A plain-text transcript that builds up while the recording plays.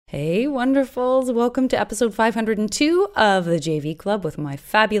Hey, wonderfuls. Welcome to episode 502 of the JV Club with my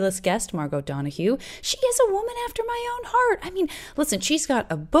fabulous guest, Margo Donohue. She is a woman after my own heart. I mean, listen, she's got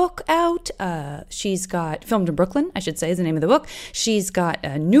a book out. She's got Filmed in Brooklyn, I should say, is the name of the book. She's got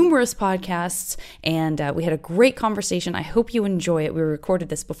numerous podcasts, and we had a great conversation. I hope you enjoy it. We recorded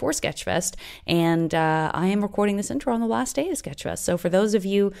this before Sketchfest, and I am recording this intro on the last day of Sketchfest. So for those of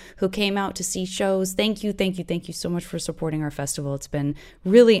you who came out to see shows, thank you so much for supporting our festival. It's been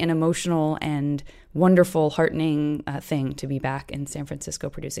really an emotional and wonderful, heartening thing to be back in San Francisco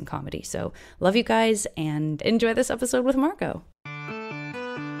producing comedy. So love you guys and enjoy this episode with Margo.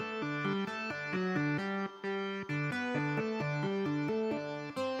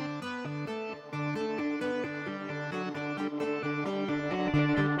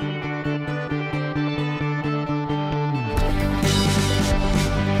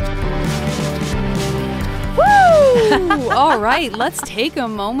 All right, let's take a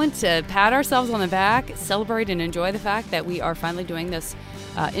moment to pat ourselves on the back, celebrate and enjoy the fact that we are finally doing this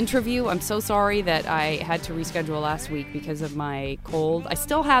interview. I'm so sorry that I had to reschedule last week because of my cold. I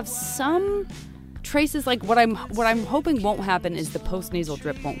still have some traces. Like what I'm hoping won't happen is the post-nasal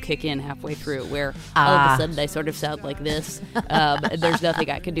drip won't kick in halfway through, where all of a sudden I sort of sound like this. There's nothing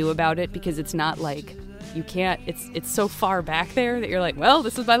I can do about it because it's not like you can't, it's so far back there that you're like, well,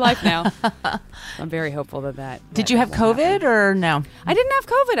 this is my life now. I'm very hopeful that Did you have COVID or no? I didn't have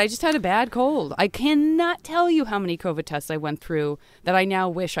COVID. I just had a bad cold. I cannot tell you how many COVID tests I went through that I now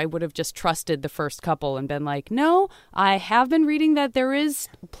wish I would have just trusted the first couple and been like, no, I have been reading that there is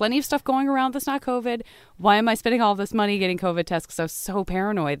plenty of stuff going around that's not COVID. Why am I spending all this money getting COVID tests? Because I was so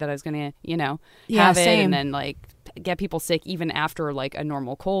paranoid that I was going to, have it and then like get people sick even after like a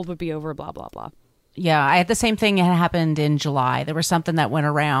normal cold would be over, blah, blah, blah. Yeah, I had the same thing that happened in July. There was something that went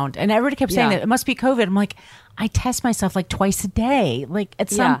around and everybody kept saying that it must be COVID. I'm like, I test myself like twice a day, like at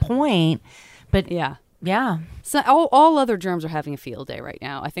some point. But yeah. So all other germs are having a field day right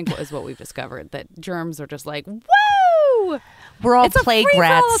now. I think is what we've discovered, that germs are just like, woo! We're all it's plague a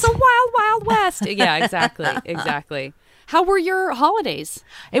rats. It's a wild, wild west. Yeah, exactly. How were your holidays?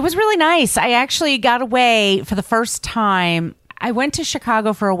 It was really nice. I actually got away for the first time. I went to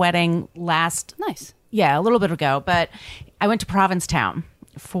Chicago for a wedding a little bit ago, but I went to Provincetown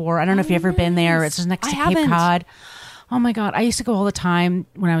I don't know if you've ever been there. It's just next to Cape Cod. Oh my God. I used to go all the time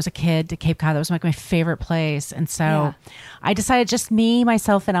when I was a kid to Cape Cod. That was like my favorite place. And so I decided just me,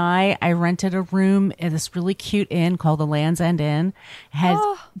 myself, and I rented a room at this really cute inn called the Land's End Inn. It has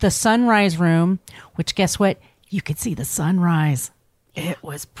the sunrise room, which guess what? You could see the sunrise. It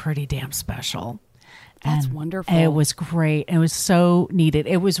was pretty damn special. That's wonderful. It was great. It was so needed.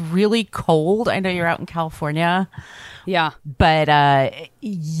 It was really cold. I know you're out in California. Yeah. But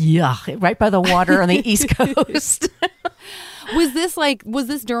right by the water on the East Coast. Was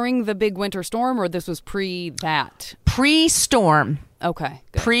this during the big winter storm or this was pre-that? Pre-storm. Okay.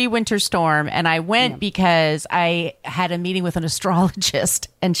 Good. Pre-winter storm. And I went because I had a meeting with an astrologist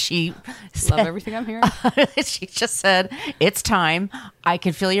and she said, love everything I'm hearing. She just said, it's time. I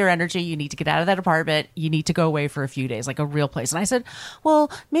can feel your energy. You need to get out of that apartment. You need to go away for a few days, like a real place. And I said,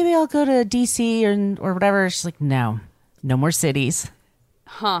 well, maybe I'll go to DC or whatever. She's like, no more cities.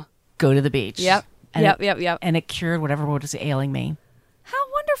 Huh. Go to the beach. Yep. Yep. And it cured whatever was ailing me.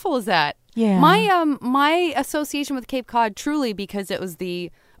 How wonderful is that? Yeah. My association with Cape Cod, truly, because it was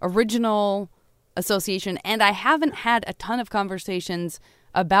the original association, and I haven't had a ton of conversations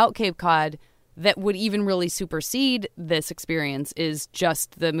about Cape Cod that would even really supersede this experience, is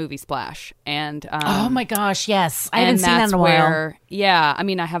just the movie Splash. And oh my gosh, yes. I haven't seen that in a while. Yeah, I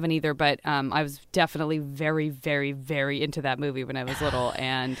mean, I haven't either, but I was definitely very, very, very into that movie when I was little.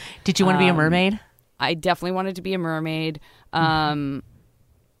 And did you want to be a mermaid? I definitely wanted to be a mermaid.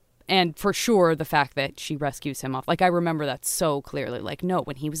 And for sure, the fact that she rescues him off. Like, I remember that so clearly. Like, no,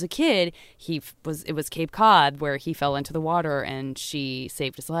 when he was a kid, it was Cape Cod where he fell into the water and she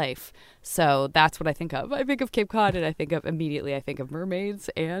saved his life. So that's what I think of. I think of Cape Cod and I think of mermaids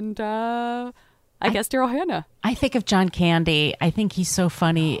and I guess Daryl Hannah. I think of John Candy. I think he's so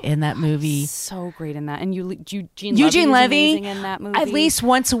funny in that movie. So great in that. And Eugene Levy is in that movie. At least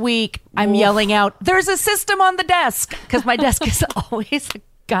once a week, I'm yelling out, "There's a system on the desk," because my desk is always a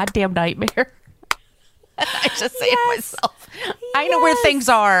goddamn nightmare. I just say it myself. I know where things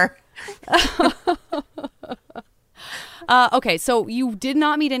are. Okay, so you did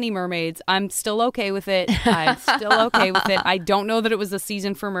not meet any mermaids. I'm still okay with it. I don't know that it was a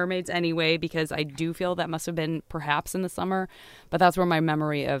season for mermaids anyway, because I do feel that must have been perhaps in the summer. But that's where my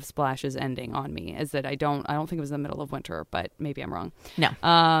memory of Splash is ending on me, is that I don't think it was in the middle of winter, but maybe I'm wrong. No.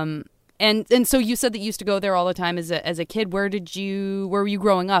 And so you said that you used to go there all the time as a kid. Where were you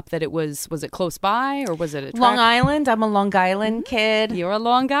growing up? That was it close by, or was it a track? Long Island? I'm a Long Island kid. You're a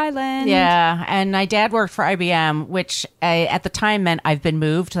Long Island. Yeah, and my dad worked for IBM, which at the time meant I've been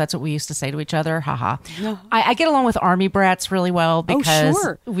moved. That's what we used to say to each other. Haha. No. I get along with Army brats really well because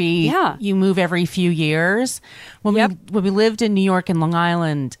you move every few years. When we lived in New York and Long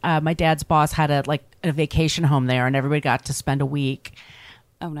Island, my dad's boss had a vacation home there, and everybody got to spend a week.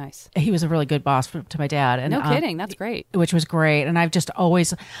 Oh, nice. He was a really good boss to my dad. And, no kidding. That's great. Which was great. And I've just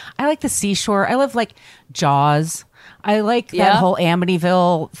always, I like the seashore. I love like Jaws. I like that whole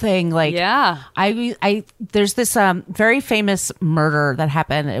Amityville thing. Like, there's this very famous murder that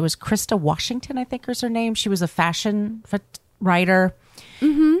happened. It was Krista Washington, I think was her name. She was a fashion writer.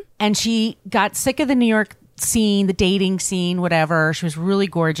 Mm-hmm. And she got sick of the New York scene, the dating scene, whatever. She was really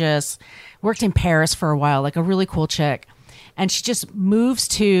gorgeous. Worked in Paris for a while, like a really cool chick. And she just moves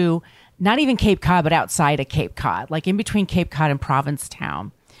to not even Cape Cod, but outside of Cape Cod, like in between Cape Cod and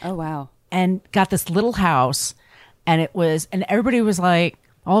Provincetown. Oh, wow. And got this little house. And everybody was like,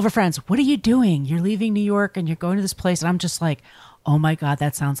 all of her friends, what are you doing? You're leaving New York and you're going to this place. And I'm just like, oh my God,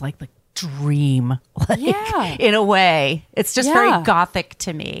 that sounds like the dream. In a way. It's just very gothic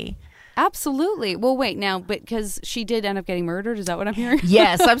to me. Absolutely. Well, wait now, but because she did end up getting murdered, is that what I'm hearing?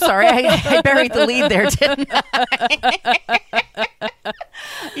 Yes, I'm sorry. I buried the lead there, didn't I?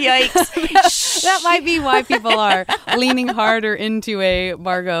 Yikes. That might be why people are leaning harder into a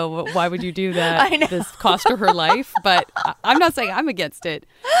Margo. Why would you do that? I know. This cost her life. But I'm not saying I'm against it.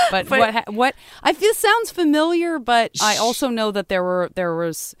 But what I feel sounds familiar, but I also know that there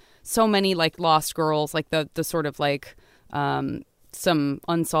was so many like lost girls, like the sort of like some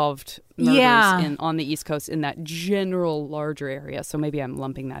unsolved murders on the East Coast in that general larger area. So maybe I'm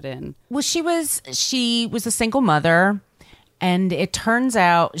lumping that in. Well, she was a single mother, and it turns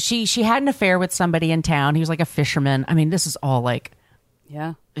out she had an affair with somebody in town. He was like a fisherman. I mean, this is all like,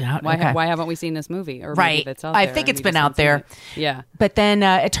 why haven't we seen this movie? Or right, it's out I there think it's been out there. Yeah, but then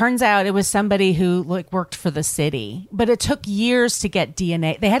it turns out it was somebody who like worked for the city. But it took years to get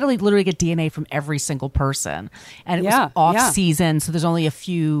DNA. They had to like literally get DNA from every single person, and it was off season, so there's only a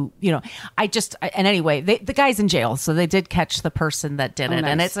few. And anyway, the guy's in jail, so they did catch the person that did it,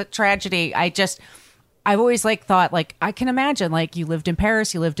 and it's a tragedy. I've always thought I can imagine you lived in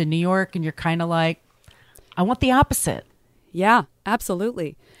Paris, you lived in New York, and you're kind of like, I want the opposite. Yeah,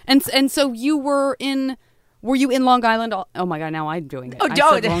 absolutely. And so were you in Long Island? Oh my God, now I'm doing it. Oh, I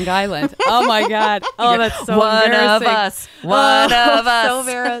said Long Island. Oh my God. Oh, that's so one embarrassing. Of us. One of us. So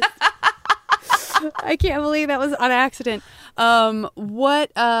embarrassed. I can't believe that was on accident.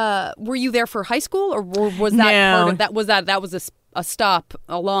 What were you there for high school, or was that part of that? That was a stop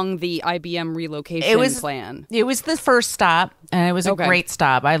along the IBM relocation plan. It was the first stop, and it was a great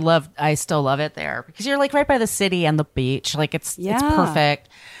stop. I still love it there because you're right by the city and the beach. It's perfect.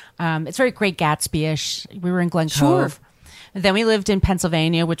 It's very Great Gatsby-ish. We were in Glen Cove. And then we lived in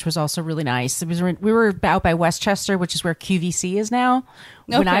Pennsylvania, which was also really nice. We were out by Westchester, which is where QVC is now.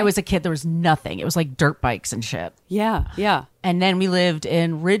 Okay. When I was a kid, there was nothing. It was like dirt bikes and shit. Yeah, yeah. And then we lived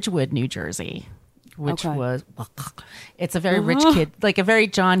in Ridgewood, New Jersey, which was, it's a very rich kid, like a very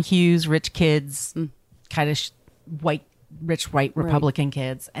John Hughes, rich kids, kind of rich white Republican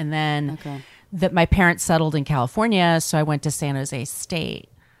kids. And then my parents settled in California, so I went to San Jose State.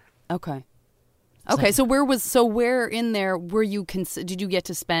 Okay. Okay, so where in there were you? Did you get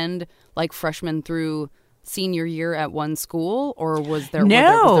to spend freshman through senior year at one school, or was there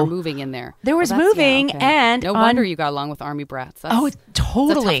moving in there? There was moving, and no wonder you got along with Army brats. Totally.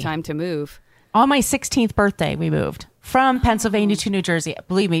 It's a tough time to move. On my 16th birthday, we moved from Pennsylvania to New Jersey.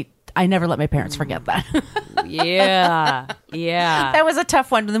 Believe me, I never let my parents forget that. Yeah. That was a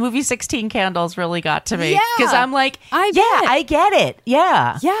tough one. The movie 16 Candles really got to me because I'm like, I get it.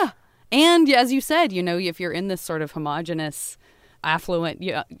 Yeah. Yeah. And as you said, if you're in this sort of homogenous, affluent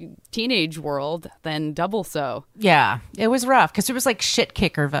teenage world, then double so. Yeah, it was rough because it was like shit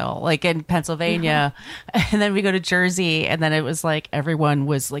Kickerville, in Pennsylvania. And then we go to Jersey, and then it was everyone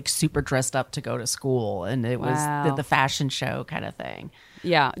was super dressed up to go to school. And it was the fashion show kind of thing.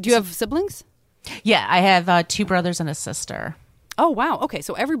 Yeah. Do you have siblings? Yeah, I have 2 brothers and a sister. Oh, wow. Okay,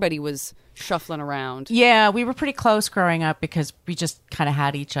 so everybody was shuffling around. Yeah, we were pretty close growing up because we just kind of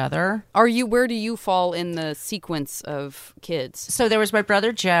had each other. Where do you fall in the sequence of kids? So there was my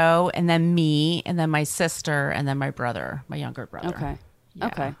brother Joe, and then me, and then my sister, and then my brother, my younger brother. Okay. Yeah.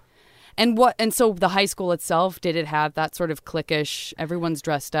 Okay. And so the high school itself, did it have that sort of cliquish, everyone's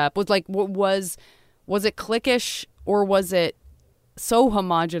dressed up? Was it cliquish, or was it so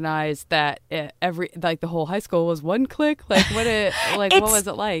homogenized that the whole high school was one clique? Like what was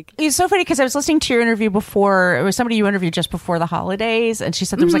it like? It's so funny because I was listening to your interview before. It was somebody you interviewed just before the holidays, and she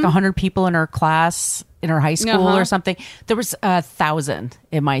said there was like 100 people in her class in her high school or something. There was 1,000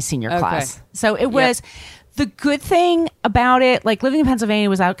 in my senior class. So it was the good thing about it. Like living in Pennsylvania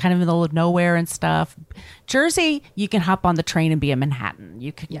was out kind of in the middle of nowhere and stuff. Jersey, you can hop on the train and be in Manhattan.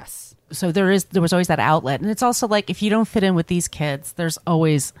 You could So there was always that outlet. And it's also like, if you don't fit in with these kids, there's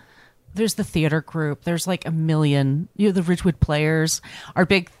the theater group. There's like a million, the Ridgewood Players. Our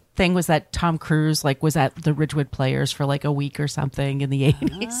big thing was that Tom Cruise was at the Ridgewood Players for like a week or something in the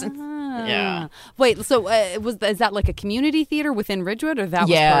 80s. Yeah. Wait, so is that like a community theater within Ridgewood, or that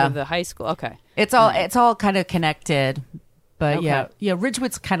was part of the high school? Okay. It's all kind of connected. But yeah,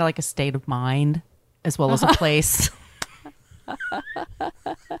 Ridgewood's kind of like a state of mind as well as a place.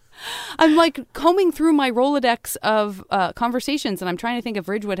 I'm like combing through my Rolodex of conversations, and I'm trying to think if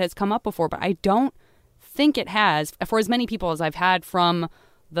Ridgewood has come up before, but I don't think it has. For as many people as I've had from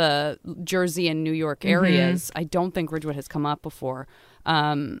the Jersey and New York areas, I don't think Ridgewood has come up before.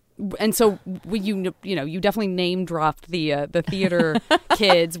 And so you definitely name dropped the theater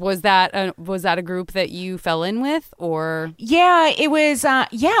kids. Was that a group that you fell in with, or? Yeah, it was.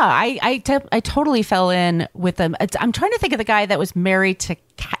 I totally fell in with them. I'm trying to think of the guy that was married to.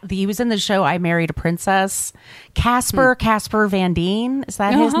 He was in the show I Married a Princess. Casper Van Dien, is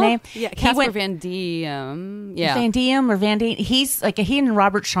that his name? Yeah, Casper Van Diem. Yeah, Van Diem or Van Dien. He's like he and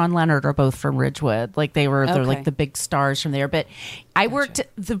Robert Sean Leonard are both from Ridgewood. Like they're like the big stars from there. But I worked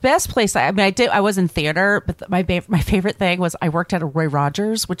the best place. I was in theater, but my favorite thing was I worked at a Roy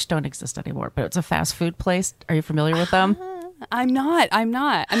Rogers, which don't exist anymore, but it's a fast food place. Are you familiar with them? I'm not. I mean,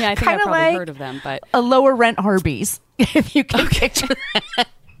 I think I've probably like heard of them, but a lower rent Arby's, if you can picture that.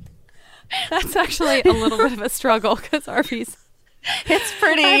 That's actually a little bit of a struggle because Arby's. It's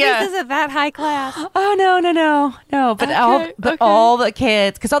pretty. Arby's isn't that high class. Oh no! But all the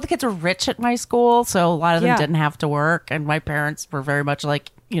kids, because all the kids were rich at my school, so a lot of them didn't have to work, and my parents were very much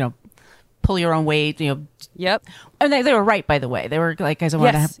like, pull your own weight, Yep. And they were right, by the way. They were like, guys, I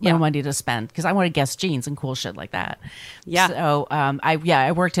want to have no money to spend because I want to Guess jeans and cool shit like that. Yeah. So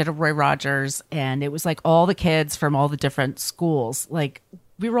I worked at a Roy Rogers, and it was like all the kids from all the different schools. Like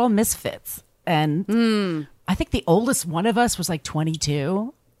we were all misfits, and I think the oldest one of us was like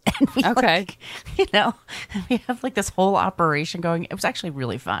 22. And we we have like this whole operation going. It was actually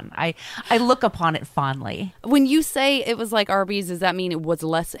really fun. I look upon it fondly. When you say it was like Arby's, does that mean it was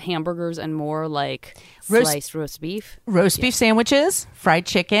less hamburgers and more like sliced roast beef? Roast beef sandwiches, fried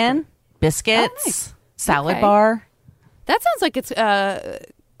chicken, biscuits, salad bar. That sounds like it's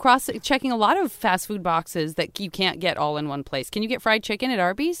cross-checking a lot of fast food boxes that you can't get all in one place. Can you get fried chicken at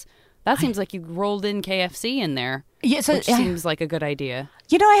Arby's? That seems like you rolled in KFC in there, which seems like a good idea.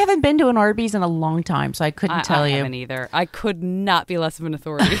 I haven't been to an Arby's in a long time, so I couldn't tell you. I haven't either. I could not be less of an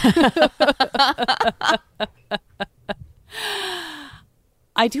authority.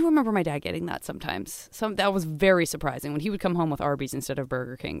 I do remember my dad getting that sometimes. That was very surprising. When he would come home with Arby's instead of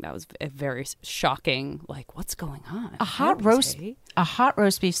Burger King, that was a very shocking, like, what's going on? A hot roast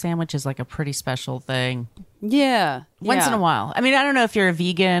beef sandwich is like a pretty special thing. Yeah. Once in a while. I mean, I don't know if you're a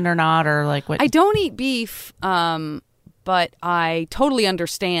vegan or not, or like what. I don't eat beef, but I totally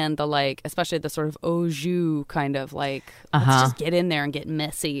understand especially the sort of au jus kind of like, let's just get in there and get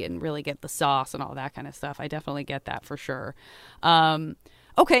messy and really get the sauce and all that kind of stuff. I definitely get that for sure.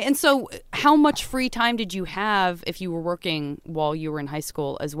 Okay, and so how much free time did you have if you were working while you were in high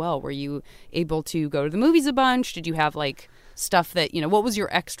school as well? Were you able to go to the movies a bunch? Did you have like stuff that, what was your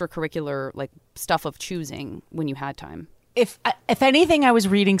extracurricular like stuff of choosing when you had time? If anything, I was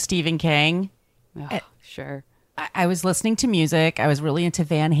reading Stephen King. Oh, sure. I was listening to music. I was really into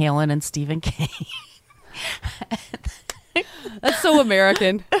Van Halen and Stephen King. That's so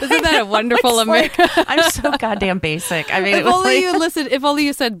American. Isn't that a wonderful American? I'm so goddamn basic. I mean, if only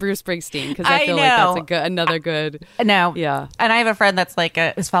you said Bruce Springsteen, because I feel like that's another good. No, yeah. And I have a friend that's like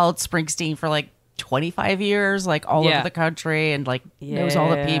has followed Springsteen for like 25 years, like all over the country, and like knows all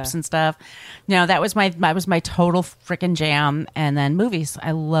the peeps and stuff. No, that was my total freaking jam. And then movies.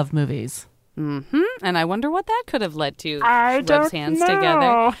 I love movies. Mm-hmm. And I wonder what that could have led to. I don't hands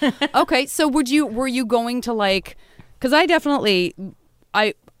know. Together. Okay, so were you going to like? Because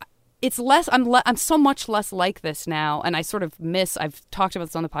it's less. I'm so much less like this now, and I sort of miss. I've talked about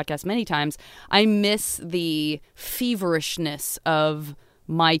this on the podcast many times. I miss the feverishness of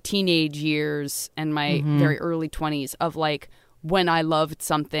my teenage years and my very early 20s of like when I loved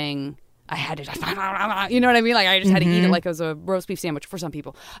something. I had to, you know what I mean? Like I just had to eat it like it was a roast beef sandwich for some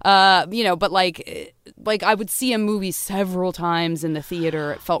people. You know, but like I would see a movie several times in the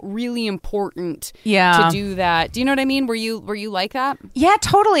theater. It felt really important to do that. Do you know what I mean? Were you like that? Yeah,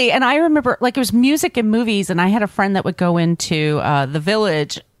 totally. And I remember like it was music and movies, and I had a friend that would go into the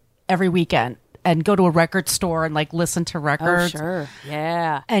Village every weekend and go to a record store and like listen to records. Oh, sure.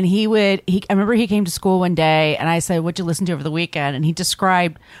 Yeah. And I remember he came to school one day and I said, "What'd you listen to over the weekend?" And he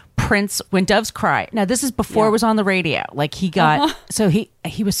described Prince, When Doves Cry. Now this is before it was on the radio. Like he got, so he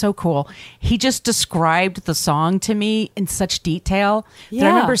was so cool. He just described the song to me in such detail that I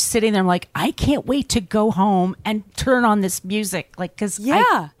remember sitting there. I'm like, I can't wait to go home and turn on this music. Like, cause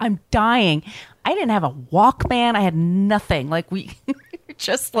I'm dying. I didn't have a Walkman. I had nothing. Like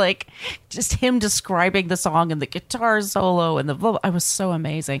just him describing the song and the guitar solo and it was so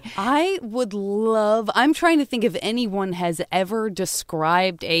amazing. I'm trying to think if anyone has ever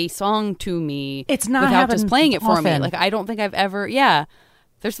described a song to me it's not without just playing it for often. me. Like I don't think I've ever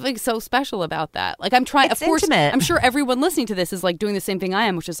there's something so special about that. Like I'm trying, it's of course, intimate. I'm sure everyone listening to this is like doing the same thing I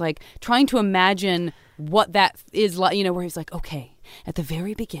am, which is like trying to imagine what that is like, you know, where he's like, okay, at the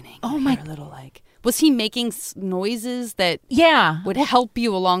very beginning, little like, was he making noises that would help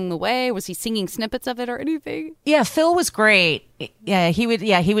you along the way? Was he singing snippets of it or anything? Yeah, Phil was great. He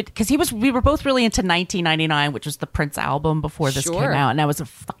would, because we were both really into 1999, which was the Prince album before this came out. And that was a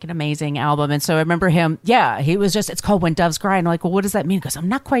fucking amazing album. And so I remember him, he was just, it's called When Doves Cry. And I'm like, well, what does that mean? Because I'm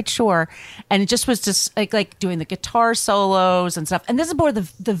not quite sure. And it just was just like doing the guitar solos and stuff. And this is before the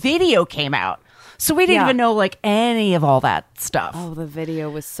video came out. So we didn't even know like any of all that stuff. Oh, the video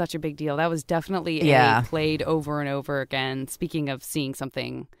was such a big deal. That was definitely played over and over again. Speaking of seeing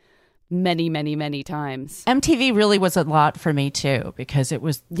something many, many, many times. MTV really was a lot for me too, because it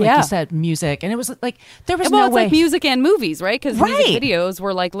was, like you said, music. And it was like, there was no it's way. like music and movies, right? Because music videos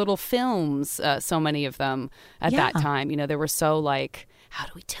were like little films, so many of them at that time. You know, they were so like, how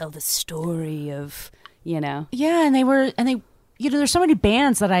do we tell the story of, you know? Yeah, and they you know, there's so many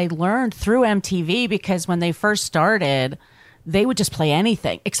bands that I learned through MTV because when they first started, they would just play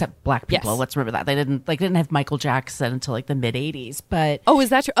anything except black people. Yes. Let's remember that they didn't have Michael Jackson until like the mid '80s. But is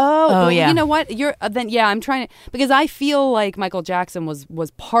that true? Well, you know what? I'm trying to, because I feel like Michael Jackson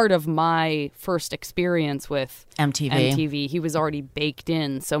was part of my first experience with MTV. He was already baked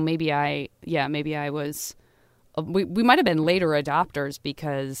in, so maybe I was. We might have been later adopters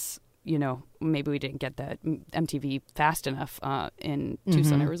because, you know, maybe we didn't get that MTV fast enough in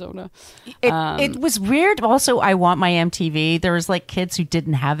Tucson, Arizona. It was weird. Also, I Want My MTV. There was like kids who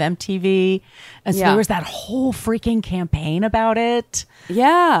didn't have MTV. And so there was that whole freaking campaign about it.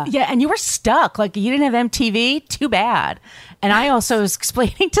 Yeah. Yeah. And you were stuck. Like you didn't have MTV. Too bad. And I also was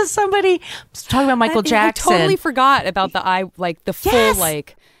explaining to somebody, talking about Michael Jackson. I totally forgot about the full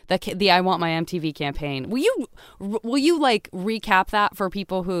the I Want My MTV campaign. Will you like recap that for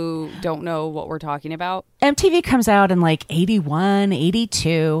people who don't know what we're talking about? MTV comes out in like 81,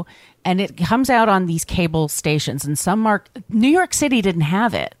 82, and it comes out on these cable stations, and New York City didn't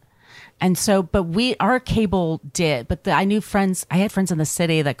have it. And so, but our cable did, but I had friends in the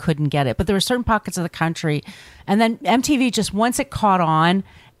city that couldn't get it, but there were certain pockets of the country. And then MTV, just once it caught on,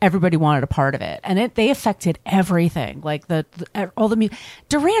 everybody wanted a part of it, and they affected everything. Like all the music.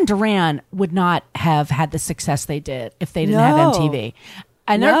 Duran would not have had the success they did if they didn't have MTV.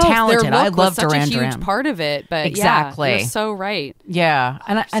 And they're talented. I love Duran Duran. Such a huge part of it, but exactly, you're so right. Yeah,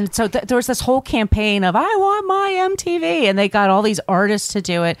 and so there was this whole campaign of I want my MTV, and they got all these artists to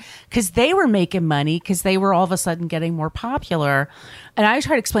do it because they were making money because they were all of a sudden getting more popular. And I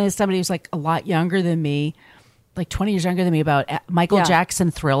tried to explain to somebody who's like a lot younger than me, like 20 years younger than me, about Michael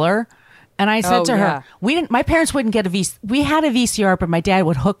Jackson Thriller. And I said to her, my parents wouldn't get we had a VCR, but my dad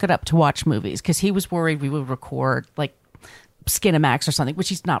would hook it up to watch movies because he was worried we would record like Skinamax or something, which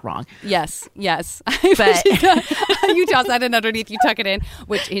he's not wrong. Yes. But you toss that in underneath, you tuck it in,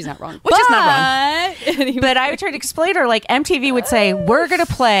 which he's not wrong. Which is not wrong. Anyway. But I would try to explain to her, like MTV would say, we're going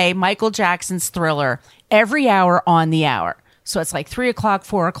to play Michael Jackson's Thriller every hour on the hour. So it's like 3 o'clock,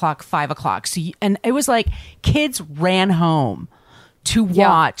 4 o'clock, 5 o'clock. So and it was like kids ran home to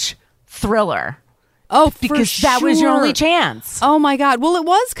watch Thriller. Oh, because that was your only chance. Oh my God. Well, it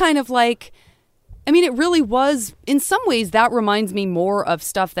was kind of like, I mean, it really was. In some ways, that reminds me more of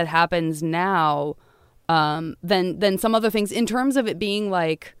stuff that happens now than some other things, in terms of it being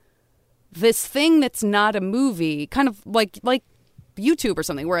like this thing that's not a movie, kind of like YouTube or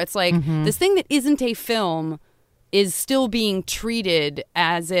something, where it's like this thing that isn't a film is still being treated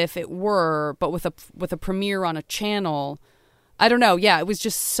as if it were, but with a premiere on a channel. I don't know. Yeah, it was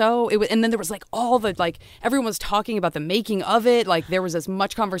just so. And then there was like all the like everyone was talking about the making of it. Like there was as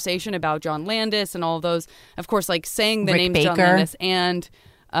much conversation about John Landis and all of those. Of course, like saying the Rick names Baker. John Landis and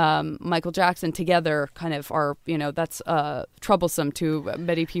Michael Jackson together kind of are, that's troublesome to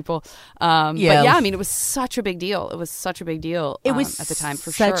many people. But yeah, I mean, it was such a big deal. It was such a big deal it was at the time,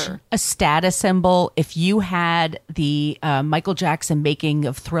 for such sure. a status symbol. If you had the Michael Jackson making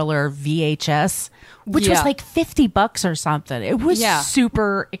of Thriller VHS, which was like $50 or something, it was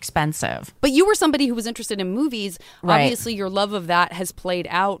super expensive. But you were somebody who was interested in movies. Right. Obviously, your love of that has played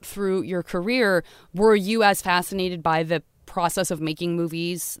out through your career. Were you as fascinated by the process of making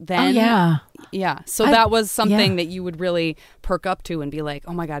movies then? So that was something that you would really perk up to and be like,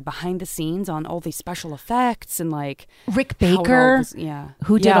 oh my god, behind the scenes on all these special effects and like Rick Baker,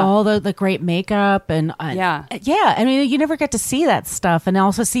 who did all the great makeup and I mean, you never get to see that stuff and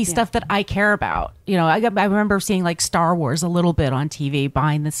also see stuff that I care about. I remember seeing like Star Wars a little bit on TV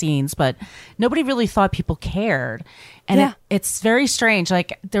behind the scenes, but nobody really thought people cared. And it's very strange.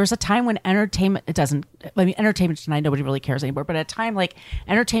 Like there was a time when Entertainment Tonight, nobody really cares anymore. But at a time like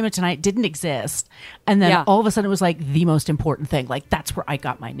Entertainment Tonight didn't exist. And then all of a sudden it was like the most important thing. Like that's where I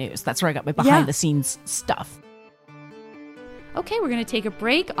got my news. That's where I got my behind the scenes stuff. Okay, we're going to take a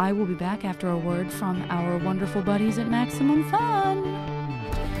break. I will be back after a word from our wonderful buddies at Maximum Fun.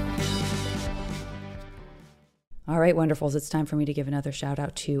 All right, wonderfuls, it's time for me to give another shout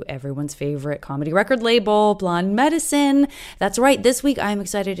out to everyone's favorite comedy record label, Blonde Medicine. That's right, this week I'm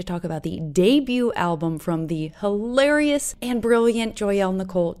excited to talk about the debut album from the hilarious and brilliant Joyelle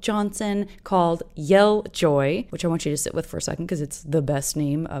Nicole Johnson called Yell Joy, which I want you to sit with for a second because it's the best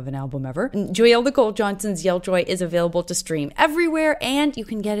name of an album ever. And Joyelle Nicole Johnson's Yell Joy is available to stream everywhere, and you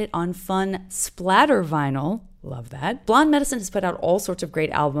can get it on fun splatter vinyl. Love that. Blonde Medicine has put out all sorts of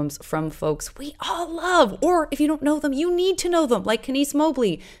great albums from folks we all love, or if you don't know them, you need to know them, like Kenise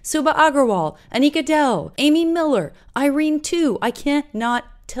Mobley, Suba Agrawal, Anika Dell, Amy Miller, Irene Tu. I cannot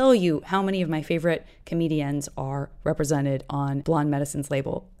tell you how many of my favorite comedians are represented on Blonde Medicine's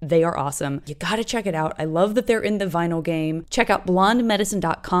label. They are awesome. You gotta check it out. I love that they're in the vinyl game. Check out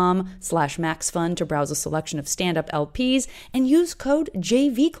blondemedicine.com/maxfun to browse a selection of stand-up LPs and use code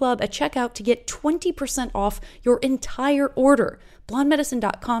JVClub at checkout to get 20% off your entire order.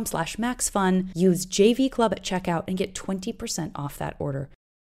 blondemedicine.com/maxfun. Use JVClub at checkout and get 20% off that order.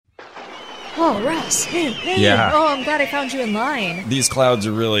 Oh, Russ. Hey. Yeah. Oh, I'm glad I found you in line. These clouds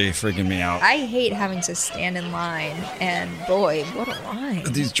are really freaking me out. I hate having to stand in line, and boy, what a line.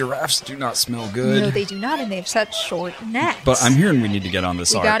 These giraffes do not smell good. No, they do not, and they have such short necks. But I'm hearing we need to get on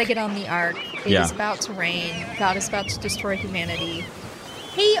this ark. We gotta get on the ark. It is about to rain. God is about to destroy humanity.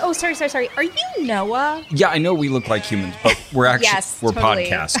 Hey, sorry. Are you Noah? Yeah, I know we look like humans, but we're actually we're totally.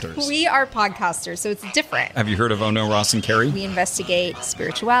 podcasters. We are podcasters, so it's different. Have you heard of Oh No, Ross and Carrie? We investigate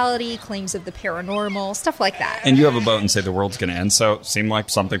spirituality, claims of the paranormal, stuff like that. And you have a boat and say the world's going to end, so it seemed like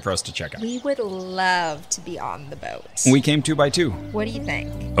something for us to check out. We would love to be on the boat. We came 2x2. What do you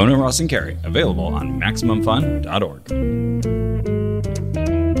think? Oh No, Ross and Carrie, available on MaximumFun.org.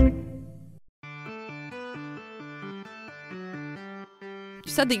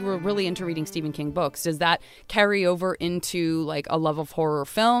 You said that you were really into reading Stephen King books. Does that carry over into like a love of horror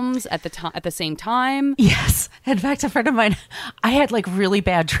films at the same time? Yes. In fact, a friend of mine, I had like really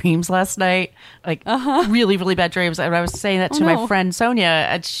bad dreams last night, like really, really bad dreams. And I was saying that to my friend Sonia,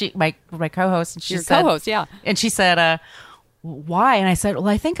 and she, my co-host, and she Your said, co-host, yeah, and she said, why? And I said, well,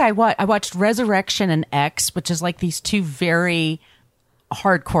 I think I watched Resurrection and X, which is like these two very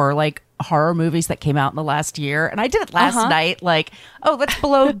hardcore like horror movies that came out in the last year, and I did it last night. Like, oh, let's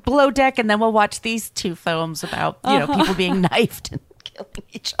below deck, and then we'll watch these two films about people being knifed and killing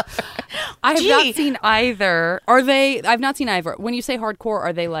each other. I have not seen either. Are they? I've not seen either. When you say hardcore,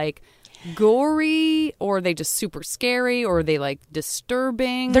 are they like gory, or are they just super scary, or are they like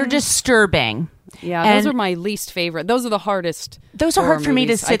disturbing? They're disturbing. Yeah, those are my least favorite. Those are the hardest. Those are hard for me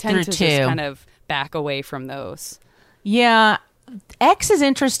to sit through too. Just kind of back away from those. Yeah. X is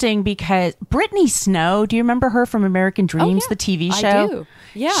interesting because Brittany Snow, do you remember her from American Dreams, the TV show? I do.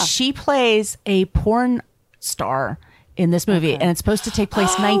 Yeah. She plays a porn star in this movie, and it's supposed to take place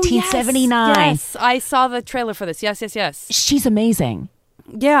 1979. Yes, I saw the trailer for this. Yes. She's amazing.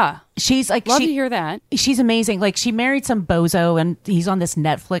 Yeah. She's like, love to hear that. She's amazing. Like, she married some bozo, and he's on this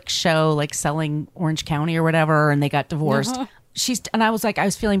Netflix show, like selling Orange County or whatever, and they got divorced. And I was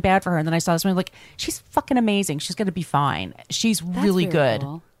feeling bad for her, and then I saw this movie, like, she's fucking amazing. She's gonna be fine. She's really good.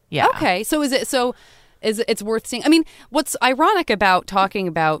 Cool. Yeah. Okay. So is it it's worth seeing. I mean, what's ironic about talking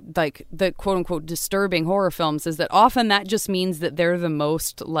about like the quote unquote disturbing horror films is that often that just means that they're the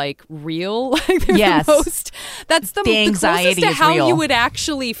most like real. Like they're the most. That's the anxiety closest to is how real. you would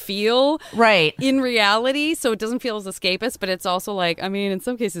actually feel right in reality. So it doesn't feel as escapist, but it's also like, I mean, in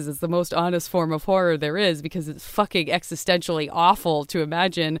some cases, it's the most honest form of horror there is because it's fucking existentially awful to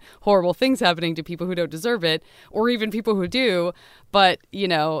imagine horrible things happening to people who don't deserve it, or even people who do. But, you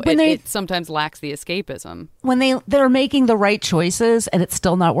know, it sometimes lacks the escapism. When they're making the right choices and it's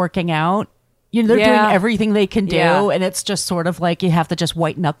still not working out, you know, they're doing everything they can do. And it's just sort of like you have to just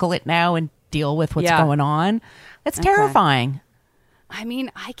white knuckle it now and deal with what's going on. It's terrifying. I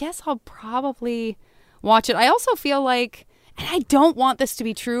mean, I guess I'll probably watch it. I also feel like, and I don't want this to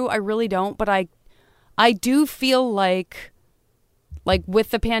be true. I really don't. But I do feel like with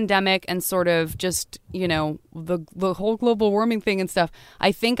the pandemic and sort of just, you know, the whole global warming thing and stuff,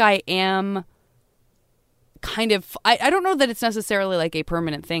 I think I am kind of, I don't know that it's necessarily like a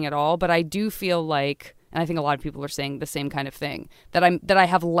permanent thing at all, but I do feel like, and I think a lot of people are saying the same kind of thing, that I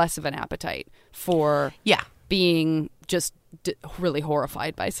have less of an appetite for being just really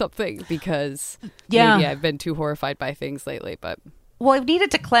horrified by something because maybe I've been too horrified by things lately, but... Well, I've needed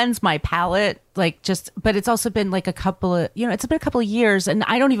to cleanse my palate, but it's also been like it's been a couple of years and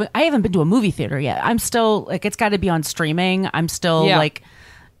I haven't been to a movie theater yet. I'm still like, it's got to be on streaming. I'm still like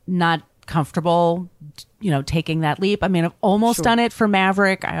not comfortable, you know, taking that leap. I mean, I've almost done it for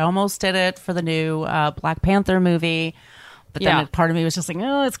Maverick. I almost did it for the new Black Panther movie. But then part of me was just like,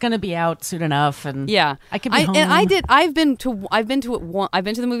 oh, it's going to be out soon enough, and I could be home. And I've been to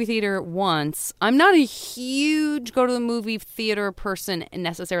the movie theater once. I'm not a huge go to the movie theater person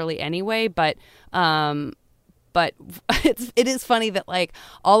necessarily anyway, but it is funny that like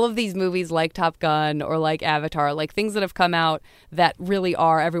all of these movies like Top Gun or like Avatar, like things that have come out that really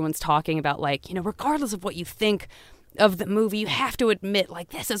are everyone's talking about, like, you know, regardless of what you think of the movie, you have to admit,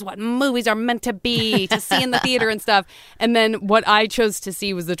 like, this is what movies are meant to be, to see in the theater and stuff. And then what I chose to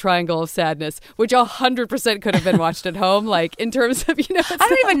see was The Triangle of Sadness, which 100% could have been watched at home, like, in terms of, you know... I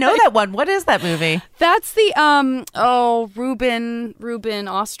don't even know that one. What is that movie? That's the, Ruben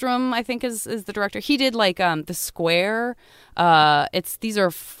Ostrom, I think, is the director. He did, like, The Square. These are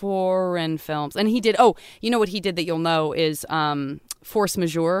foreign films. And he did, you know what he did that you'll know is... Force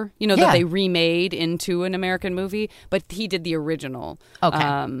Majeure, you know, that they remade into an American movie, but he did the original. Okay.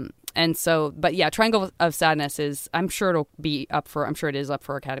 And so, but yeah, Triangle of Sadness is, I'm sure it is up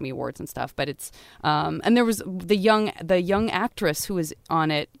for Academy Awards and stuff, but it's, and there was the young actress who was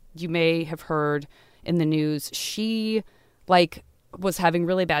on it, you may have heard in the news, she like was having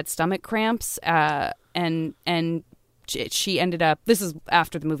really bad stomach cramps, and she ended up, this is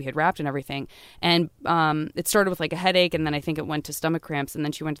after the movie had wrapped and everything, and it started with like a headache, and then I think it went to stomach cramps, and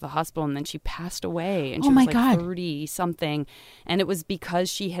then she went to the hospital, and then she passed away, and she was like 30 something, and it was because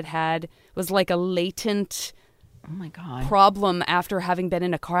she was like a latent problem after having been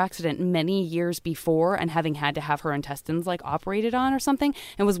in a car accident many years before and having had to have her intestines like operated on or something,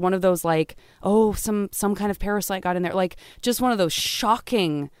 and was one of those like, some kind of parasite got in there, like just one of those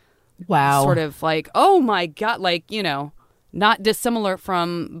shocking sort of like, oh my God, like, you know, not dissimilar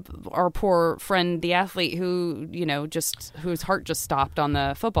from our poor friend, the athlete who, you know, whose heart just stopped on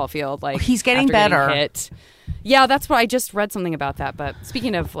the football field. Like, he's getting better. Hit. Yeah, that's what I just read something about that. But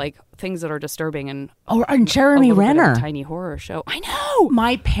speaking of like things that are disturbing and Jeremy Renner, tiny horror show. I know.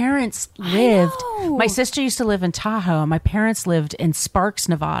 My parents lived. My sister used to live in Tahoe. My parents lived in Sparks,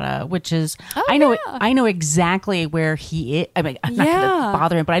 Nevada, which is I know exactly where he is. I mean, I'm not going to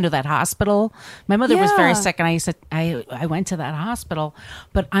bother him, but I know that hospital. My mother was very sick, and I went to that hospital.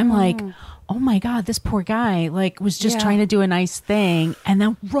 But I'm like, oh my God, this poor guy like was just trying to do a nice thing and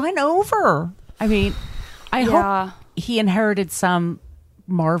then run over. I mean, I hope he inherited some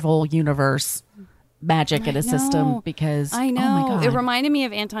Marvel Universe magic in his system, because I know, oh my God. It reminded me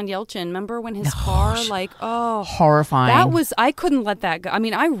of Anton Yelchin. Remember when his car horrifying. That was, I couldn't let that go. I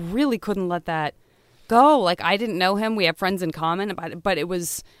mean, I really couldn't let that go. Like, I didn't know him. We have friends in common, but it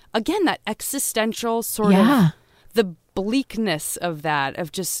was again that existential sort of the bleakness of that,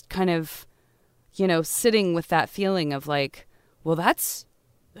 of just kind of, you know, sitting with that feeling of like, well, that's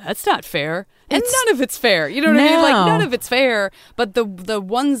not fair. And none of it's fair. You know what I mean? Like, none of it's fair. But the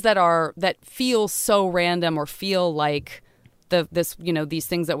ones that feel so random, or feel like these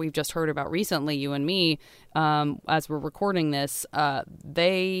things that we've just heard about recently, you and me, as we're recording this,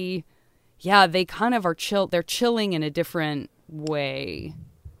 they kind of are they're chilling in a different way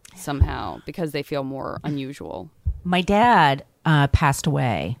somehow, because they feel more unusual. My dad passed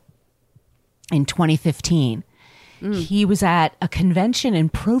away in 2015. He was at a convention in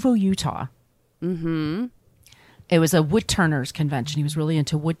Provo, Utah, Mm-hmm. It was a wood turners convention. He was really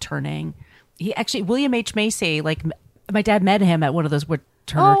into wood turning. William H. Macy, like my dad met him at one of those wood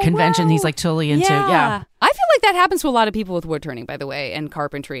turner conventions. Wow. He's like totally into, yeah. I feel like that happens to a lot of people with wood turning, by the way, and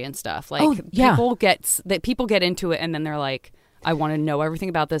carpentry and stuff. Like people get into it and then they're like, I want to know everything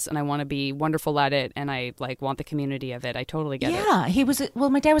about this and I want to be wonderful at it and I like want the community of it. I totally get it. Yeah,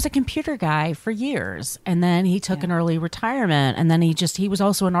 my dad was a computer guy for years and then he took an early retirement and then he was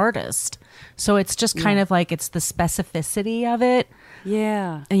also an artist. So it's just kind of like it's the specificity of it.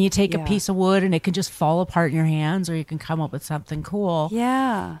 Yeah. And you take a piece of wood and it can just fall apart in your hands or you can come up with something cool.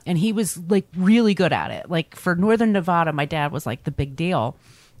 Yeah. And he was like really good at it. Like for Northern Nevada, my dad was like the big deal.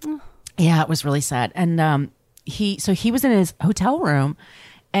 Yeah, it was really sad. And he was in his hotel room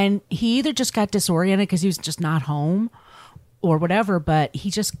and he either just got disoriented because he was just not home or whatever, but he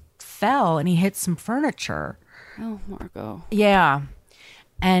just fell and he hit some furniture. Oh, Margo. Yeah.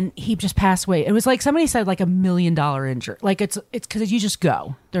 And he just passed away. It was like somebody said like $1 million injury. Like it's because you just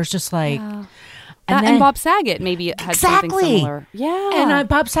go. There's just like and Bob Saget maybe had something similar. Yeah. And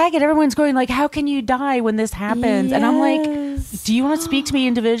Bob Saget, everyone's going like, how can you die when this happens? Yes. And I'm like, do you want to speak to me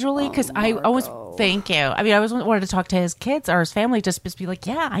individually? Because I always thank you. I mean, I always wanted to talk to his kids or his family, just be like,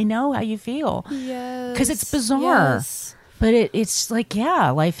 yeah, I know how you feel. Yes. Because it's bizarre. Yes. But it's like,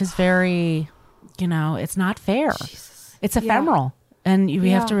 life is very, it's not fair. Jesus. It's ephemeral. And we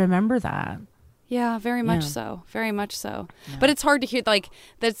have to remember that. Yeah, very much so. Very much so. Yeah. But it's hard to hear, like,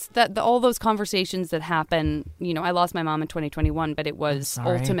 all those conversations that happen. I lost my mom in 2021, but it was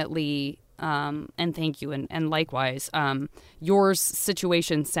ultimately, and thank you, and likewise, your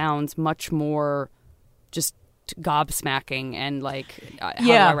situation sounds much more just gobsmacking and like, how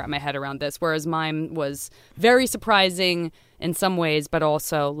do I wrap my head around this? Whereas mine was very surprising in some ways, but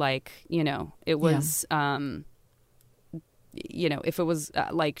also like, it was... if it was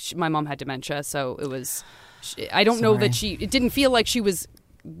my mom had dementia, so it was, I don't know that it didn't feel like she was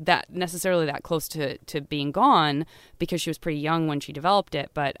that necessarily that close to being gone because she was pretty young when she developed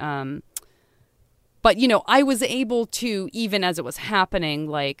it. But I was able to, even as it was happening,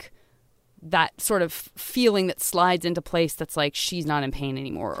 like that sort of feeling that slides into place that's like, she's not in pain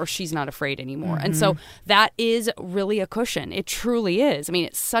anymore or she's not afraid anymore. Mm-hmm. And so that is really a cushion. It truly is. I mean,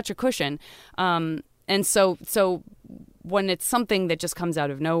 it's such a cushion. And so when it's something that just comes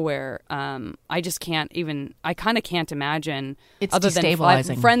out of nowhere, I just can't even, I kind of can't imagine. It's other destabilizing.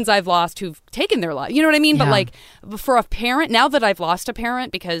 Than friends I've lost who've taken their life. You know what I mean? Yeah. But like for a parent, now that I've lost a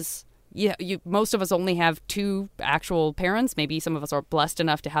parent, because most of us only have two actual parents. Maybe some of us are blessed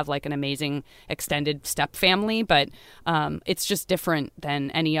enough to have like an amazing extended step family, but it's just different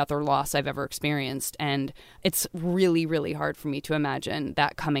than any other loss I've ever experienced. And it's really, really hard for me to imagine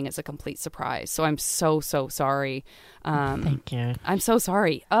that coming as a complete surprise. So I'm so sorry. Thank you. I'm so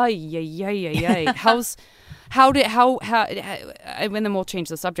sorry. And then we'll change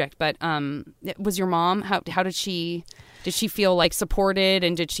the subject, but was your mom, how did she feel like supported,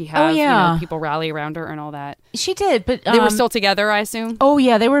 and did she have people rally around her and all that? She did, but they were still together, I assume. Oh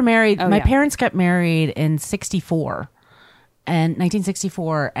yeah, they were married. My parents got married in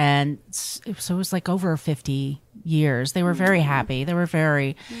 1964, and so it was like over 50 years. They were very happy. They were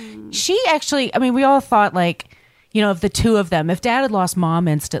very. She actually, I mean, we all thought like, of the two of them, if Dad had lost Mom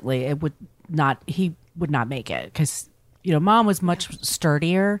instantly, he would not make it because Mom was much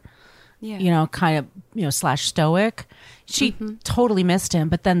sturdier. Yeah. Kind of, / stoic. She totally missed him.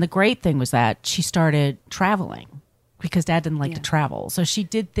 But then the great thing was that she started traveling because Dad didn't like to travel. So she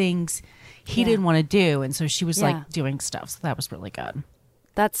did things he didn't want to do. And so she was like doing stuff. So that was really good.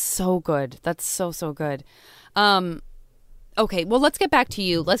 That's so good. That's so good. Okay. Well, let's get back to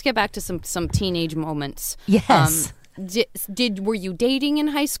you. Let's get back to some teenage moments. Yes. Were you dating in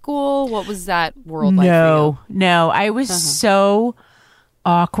high school? What was that world like for you? No. I was so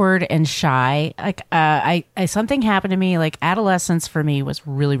awkward and shy. Like I something happened to me. Like adolescence for me was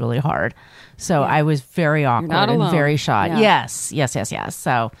really, really hard. So I was very awkward and very shy. Yeah. Yes.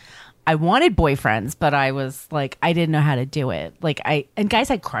 So I wanted boyfriends, but I was like, I didn't know how to do it. Like and guys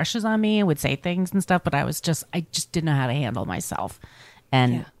had crushes on me and would say things and stuff, but I just didn't know how to handle myself.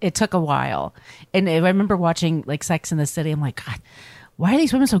 And it took a while. And I remember watching like Sex and the City. I'm like, God, why are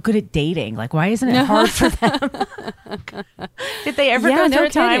these women so good at dating? Like, why isn't it hard for them? Did they ever go through a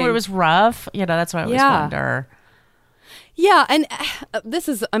time where it was rough? That's what I always wonder. Yeah, and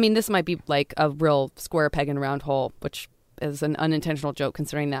this might be like a real square peg in a round hole, which is an unintentional joke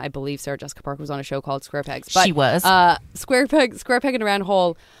considering that I believe Sarah Jessica Parker was on a show called Square Pegs. But, she was. Square peg in a round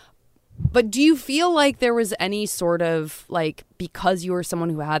hole. But do you feel like there was any sort of, like, because you were someone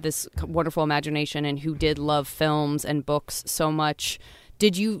who had this wonderful imagination and who did love films and books so much,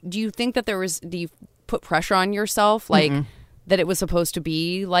 do you think that do you put pressure on yourself, like that it was supposed to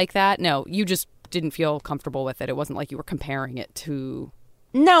be like that? No, you just didn't feel comfortable with it. It wasn't like you were comparing it to.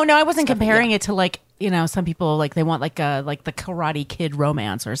 No, I wasn't comparing it to like, some people like they want like the Karate Kid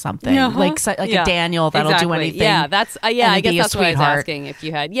romance or something, like a Daniel that'll do anything. Yeah, that's I guess that's what I was asking if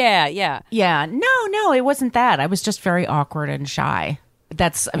you had. Yeah. No, it wasn't that. I was just very awkward and shy.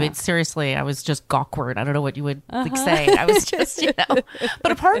 I mean, seriously, I was just awkward. I don't know what you would say. I was just,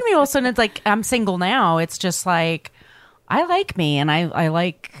 But a part of me also, it's like I'm single now. It's just like I like me, and I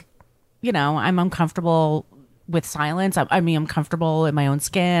like, I'm uncomfortable with silence. I'm comfortable in my own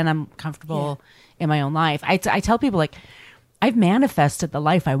skin. I'm comfortable in my own life. I tell people, like, I've manifested the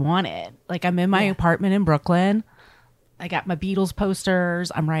life I wanted. Like, I'm in my apartment in Brooklyn. I got my Beatles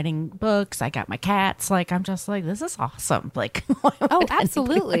posters. I'm writing books. I got my cats. Like, I'm just like, this is awesome. Like,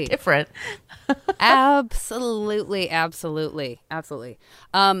 absolutely different. Absolutely.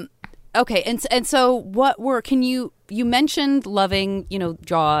 Okay, and so you mentioned loving,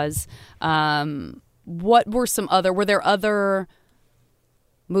 Jaws. What were were there other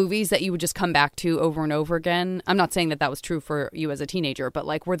movies that you would just come back to over and over again? I'm not saying that was true for you as a teenager, but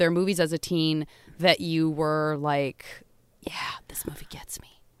like, were there movies as a teen that you were like, yeah, this movie gets me?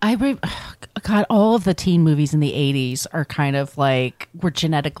 God, all of the teen movies in the 80s are kind of like were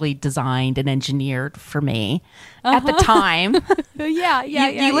genetically designed and engineered for me at the time.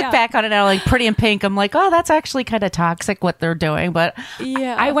 You look back on it now, like Pretty in Pink, I'm like, oh, that's actually kind of toxic what they're doing. But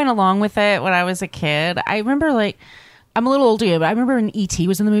I went along with it when I was a kid. I remember, like, I'm a little older, but I remember when E.T.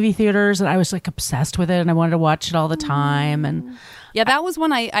 was in the movie theaters and I was like obsessed with it and I wanted to watch it all the time. And that was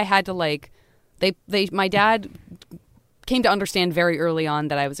when I had to, like, my dad came to understand very early on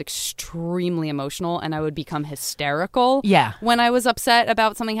that I was extremely emotional and I would become hysterical when I was upset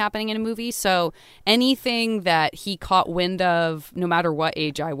about something happening in a movie. So anything that he caught wind of, no matter what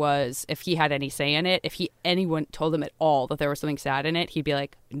age I was, if he had any say in it, if anyone told him at all that there was something sad in it, he'd be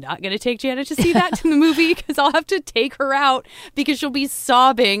like, not going to take Janet to see that in the movie because I'll have to take her out because she'll be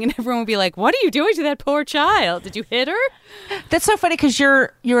sobbing and everyone will be like, what are you doing to that poor child? Did you hit her? That's so funny because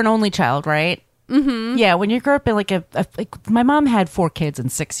you're an only child, right? Mm-hmm. Yeah, when you grew up in like my mom had 4 kids in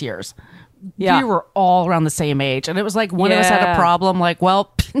 6 years. Yeah, we were all around the same age, and it was like one of us had a problem. Like,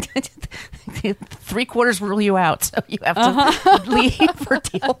 well, 3/4 rule you out, so you have to leave or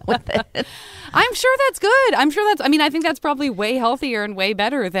deal with it. I'm sure that's good. I mean, I think that's probably way healthier and way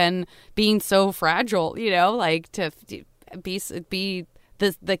better than being so fragile. Like to be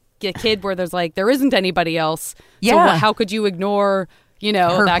the kid where there's like there isn't anybody else. Yeah, so how could you ignore?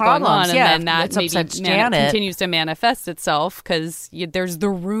 Her that problems, going on, and then that maybe continues to manifest itself because there's the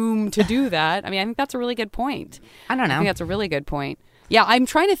room to do that. I mean, I think that's a really good point. I don't know. I think that's a really good point. Yeah, I'm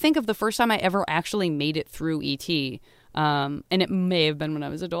trying to think of the first time I ever actually made it through E.T. And it may have been when I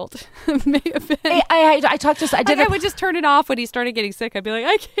was adult. It may have been. I talked to. I would just turn it off when he started getting sick. I'd be like,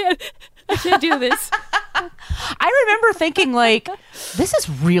 I can't do this. I remember thinking, like, this is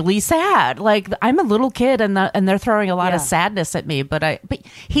really sad. Like, I'm a little kid and they're throwing a lot of sadness at me, but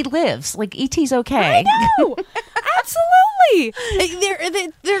he lives. Like, E.T.'s okay. I know. Absolutely.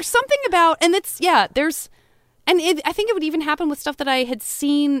 There's something about, and I think it would even happen with stuff that I had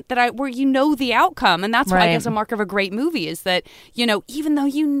seen where the outcome, and that's why I guess a mark of a great movie is that, even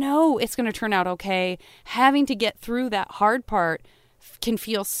though it's going to turn out okay, having to get through that hard part can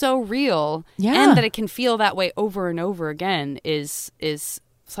feel so real, and that it can feel that way over and over again is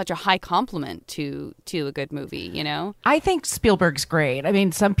such a high compliment to a good movie. I think Spielberg's great. I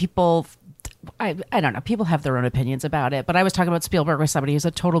mean, some people, I don't know, people have their own opinions about it, but I was talking about Spielberg with somebody who's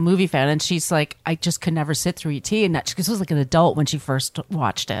a total movie fan, and she's like, I just could never sit through E.T. and she was like an adult when she first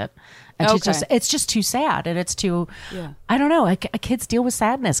watched it. And it's just too sad, and it's too, I don't know, kids deal with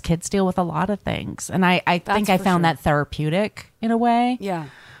sadness. Kids deal with a lot of things. And I think I found that therapeutic in a way. Yeah.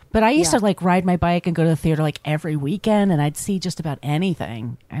 But I used to like ride my bike and go to the theater like every weekend, and I'd see just about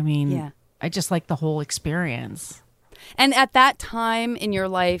anything. I mean, I just like the whole experience. And at that time in your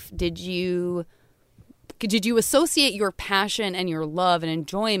life, did you associate your passion and your love and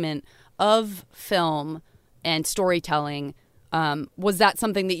enjoyment of film and storytelling? Was that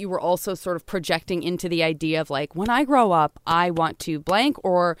something that you were also sort of projecting into the idea of like, when I grow up, I want to blank?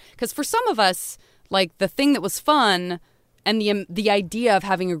 Or because for some of us, like the thing that was fun and the idea of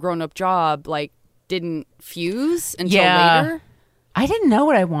having a grown-up job like didn't fuse until later. I didn't know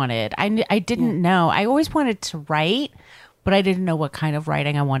what I wanted. I didn't know. I always wanted to write, but I didn't know what kind of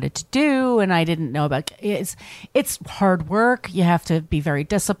writing I wanted to do. And I didn't know about it's hard work. You have to be very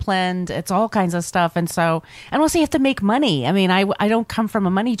disciplined. It's all kinds of stuff. And also you have to make money. I mean, I don't come from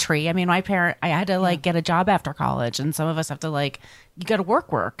a money tree. I mean, I had to get a job after college, and some of us have to you got to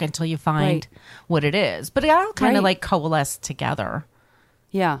work until you find what it is. But it all kind of coalesce together.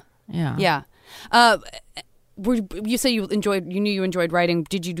 Yeah. Yeah. Yeah. You say you knew you enjoyed writing.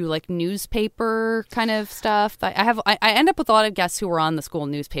 Did you do newspaper kind of stuff? I end up with a lot of guests who were on the school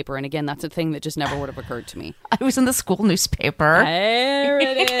newspaper, and again, that's a thing that just never would have occurred to me. I was in the school newspaper. There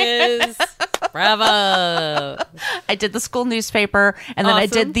it is. Bravo. I did the school newspaper, and then I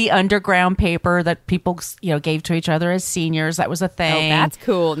did the underground paper that people gave to each other as seniors. That was a thing. Oh, that's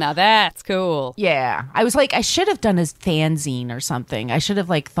cool. Now that's cool. Yeah. I was I should have done a fanzine or something. I should have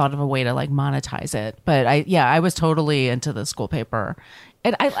thought of a way to monetize it. But I was totally into the school paper.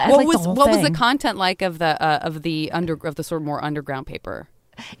 And what was the content of the sort of more underground paper?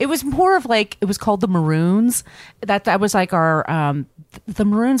 It was more of it was called the Maroons. That was our the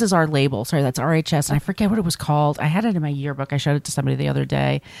Maroons is our label. Sorry, that's RHS, and I forget what it was called. I had it in my yearbook. I showed it to somebody the other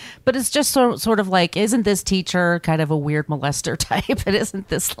day. But it's just sort of isn't this teacher kind of a weird molester type? And isn't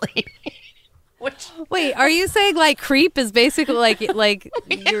this lady? Wait, are you saying creep is basically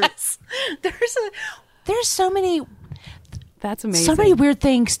yes. There's so many. That's amazing. So many weird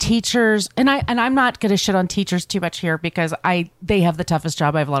things teachers, and I'm not going to shit on teachers too much here because they have the toughest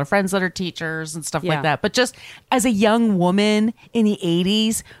job. I have a lot of friends that are teachers and stuff like that. But just as a young woman in the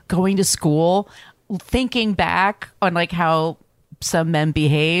 80s going to school, thinking back on how some men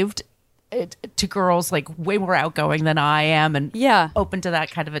behaved to girls way more outgoing than I am and open to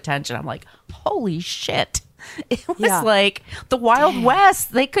that kind of attention, I'm holy shit. It was the Wild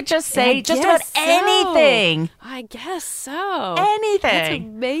West. They could just say just about anything. I guess so. Anything. That's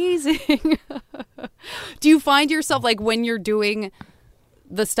amazing. Do you find yourself when you're doing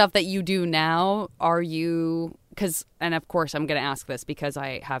the stuff that you do now, are you... and of course I'm going to ask this because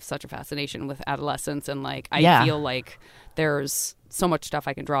I have such a fascination with adolescence and I feel like there's so much stuff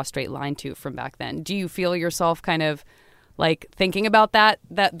I can draw a straight line to from back then. Do you feel yourself kind of thinking about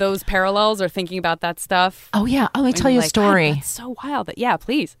those parallels or thinking about that stuff? Oh yeah, let me tell you a story. That's so wild. Yeah,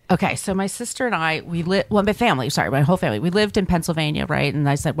 please. Okay, so my sister and I, my whole family, we lived in Pennsylvania, right? And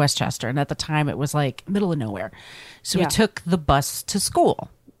I said Westchester, and at the time it was middle of nowhere. So we took the bus to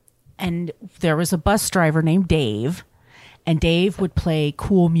school, and there was a bus driver named Dave, and Dave would play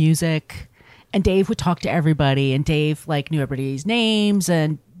cool music, and Dave would talk to everybody, and Dave knew everybody's names,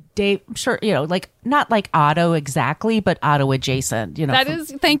 and Dave, I'm sure, not Otto exactly, but Otto adjacent,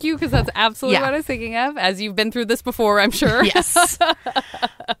 Thank you, because that's absolutely what I was thinking of, as you've been through this before, I'm sure. Yes.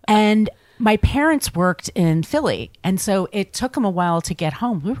 And my parents worked in Philly, and so it took them a while to get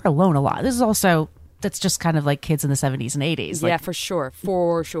home. We were alone a lot. This is also, that's just kind of kids in the 70s and 80s. Yeah, for sure.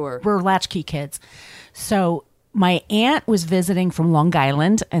 For sure. We're latchkey kids. So my aunt was visiting from Long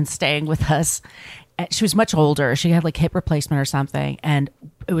Island and staying with us. She was much older. She had hip replacement or something. And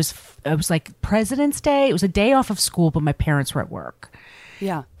it was President's Day. It was a day off of school, but my parents were at work.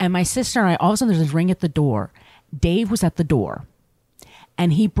 Yeah. And my sister and I, all of a sudden there's a ring at the door. Dave was at the door.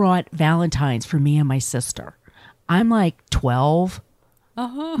 And he brought Valentine's for me and my sister. I'm 12,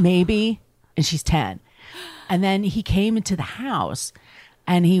 maybe. And she's 10. And then he came into the house.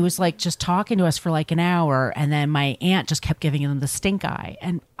 And he was just talking to us for an hour. And then my aunt just kept giving him the stink eye.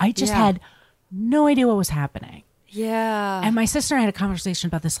 And I just had no idea what was happening. Yeah. And my sister and I had a conversation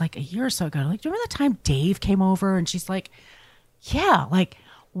about this a year or so ago. Do you remember the time Dave came over? And she's yeah,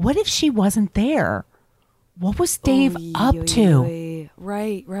 what if she wasn't there? What was Dave up to?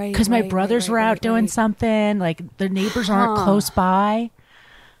 Right. Because my brothers were out doing something. The neighbors aren't close by.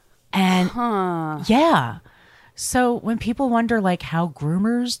 And yeah. So when people wonder how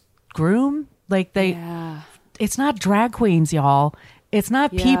groomers groom, it's not drag queens, y'all. It's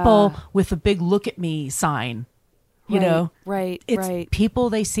not people with a big look at me sign, you know? Right. It's people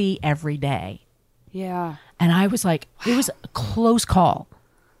they see every day. Yeah. And I was it was a close call.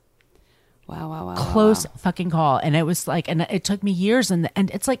 Wow. Close fucking call. And it was and it took me years. And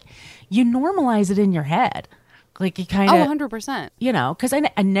it's you normalize it in your head. You kind of 100%. Because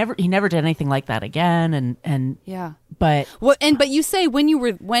he never did anything like that again. And yeah. But but you say when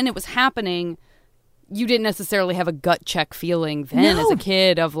it was happening, you didn't necessarily have a gut check feeling then as a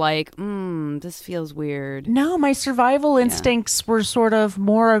kid of this feels weird. No, my survival instincts were sort of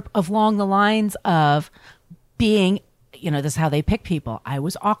more of along the lines of being, this is how they pick people. I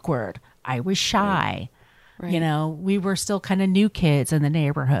was awkward. I was shy. Right. We were still kind of new kids in the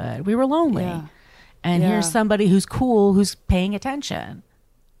neighborhood. We were lonely. Yeah. And here's somebody who's cool, who's paying attention.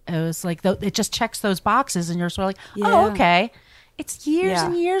 It was like it just checks those boxes, and you're sort of like, Yeah. oh, okay. It's years Yeah.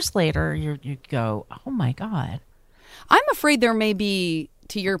 and years later, you go, oh my God. I'm afraid there may be,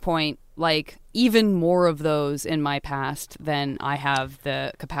 to your point, like even more of those in my past than I have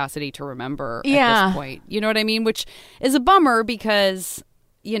the capacity to remember at this point. You know what I mean? Which is a bummer because,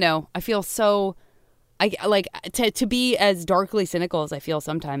 you know, I feel so... I like to be as darkly cynical as I feel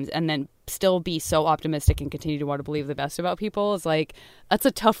sometimes and then still be so optimistic and continue to want to believe the best about people is like, that's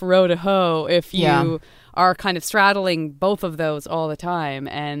a tough row to hoe if you are kind of straddling both of those all the time.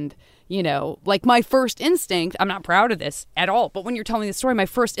 And, you know, like my first instinct, I'm not proud of this at all, but when you're telling me the story, my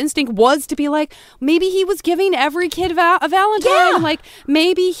first instinct was to be like, maybe he was giving every kid a Valentine. Yeah. Like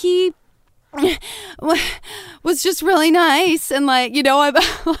maybe he was just really nice and like, you know,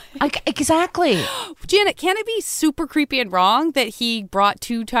 Exactly. Janet, can it be super creepy and wrong that he brought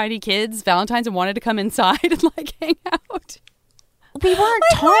 2 tiny kids Valentine's and wanted to come inside and like hang out? We weren't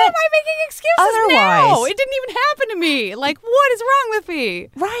Like, taught why am I making excuses otherwise. now? It didn't even happen to me. Like, what is wrong with me?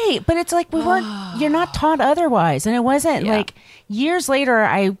 Right, but it's like we weren't. You're not taught otherwise, and it wasn't like years later.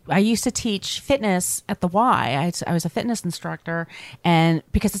 I used to teach fitness at the Y. I was a fitness instructor, and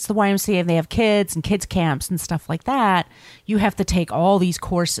because it's the YMCA, and they have kids and kids camps and stuff like that. You have to take all these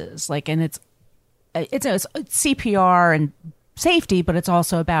courses, like, and it's CPR and safety, but it's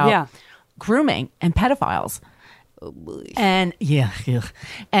also about grooming and pedophiles. And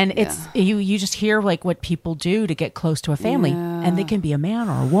and it's you just hear like what people do to get close to a family, and they can be a man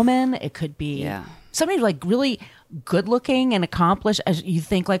or a woman. It could be somebody like really good looking and accomplished, as you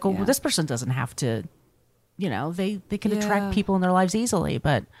think like, well, this person doesn't have to, you know, they can attract people in their lives easily,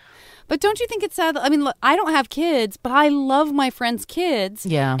 but don't you think it's sad? I mean, look, I don't have kids, but I love my friends' kids.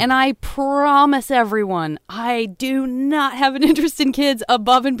 Yeah. And I promise everyone, I do not have an interest in kids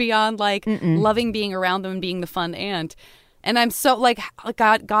above and beyond, like, loving being around them and being the fun aunt. And I'm so, like,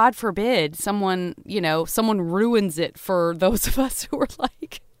 God forbid someone ruins it for those of us who are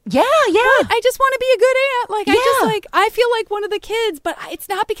like... Yeah. I just want to be a good aunt. Like, I feel like one of the kids, but it's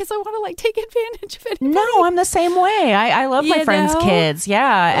not because I want to like take advantage of anybody. No, I'm the same way. I love my friends' kids.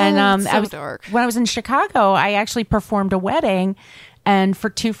 Yeah. And it's so dark. When I was in Chicago, I actually performed a wedding and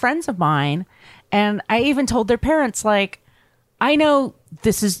for 2 friends of mine. And I even told their parents, like, I know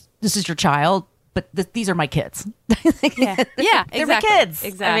this is your child, but these are my kids. Yeah, They're my kids.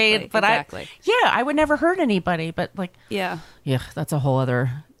 Exactly. I mean, but exactly. I would never hurt anybody, but like, yeah, that's a whole other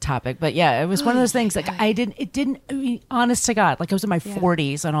topic. But yeah, it was one of those things like I mean, honest to God, like I was in my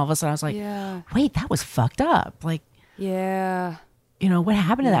 40s and all of a sudden I was like, wait, that was fucked up. Like, you know, what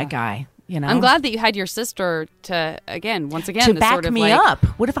happened to that guy? You know, I'm glad that you had your sister to once again to to back sort of me like, up.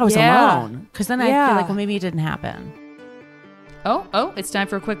 What if I was alone? Because then I feel like, well, maybe it didn't happen. Oh, it's time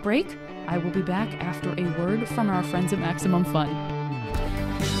for a quick break. I will be back after a word from our friends at Maximum Fun.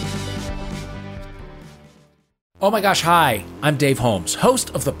 Oh my gosh, hi. I'm Dave Holmes, host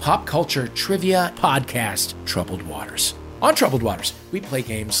of the pop culture trivia podcast, Troubled Waters. On Troubled Waters, we play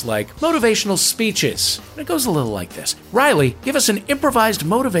games like motivational speeches. And it goes a little like this. Riley, give us an improvised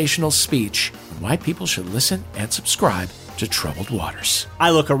motivational speech on why people should listen and subscribe to Troubled Waters. I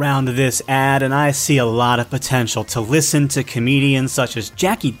look around this ad and I see a lot of potential to listen to comedians such as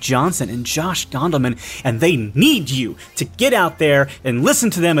Jackie Johnson and Josh Gondelman, and they need you to get out there and listen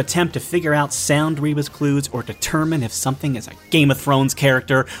to them attempt to figure out sound rebus clues or determine if something is a Game of Thrones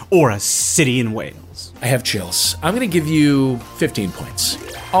character or a city in Wales. I have chills. I'm going to give you 15 points.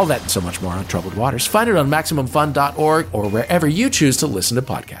 All that and so much more on Troubled Waters. Find it on MaximumFun.org or wherever you choose to listen to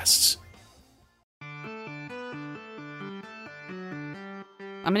podcasts.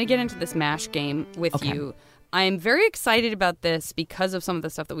 I'm going to get into this MASH game with you. I am very excited about this because of some of the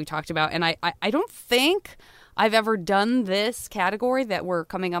stuff that we talked about. And I don't think I've ever done this category that we're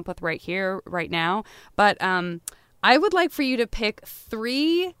coming up with right here, right now. But I would like for you to pick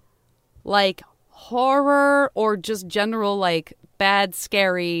 3, like, horror or just general, like, bad,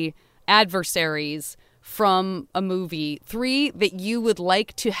 scary adversaries from a movie. 3 that you would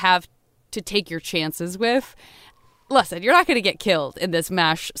like to have to take your chances with. Listen, you're not going to get killed in this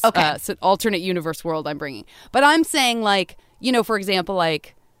MASH alternate universe world I'm bringing. But I'm saying, like, you know, for example,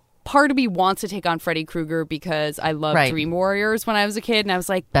 like, part of me wants to take on Freddy Krueger because I loved Dream Warriors when I was a kid. And I was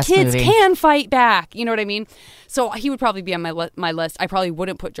like, Best kids movie. can fight back. You know what I mean? So he would probably be on my list. I probably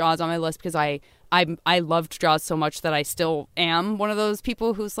wouldn't put Jaws on my list because I loved Jaws so much that I still am one of those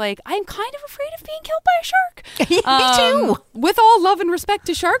people who's like, I'm kind of afraid of being killed by a shark. Me too. With all love and respect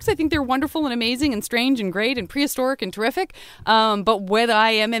to sharks, I think they're wonderful and amazing and strange and great and prehistoric and terrific. But when I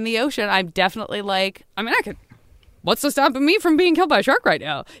am in the ocean, I'm definitely like, I mean, what's to stop me from being killed by a shark right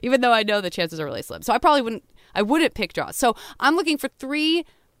now? Even though I know the chances are really slim. So I wouldn't pick Jaws. So I'm looking for 3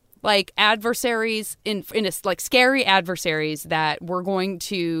 like adversaries in a, like scary adversaries that we're going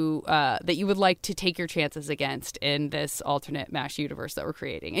to that you would like to take your chances against in this alternate MASH universe that we're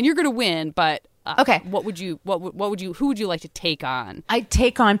creating, and you're going to win. But okay, what would you who would you like to take on? I'd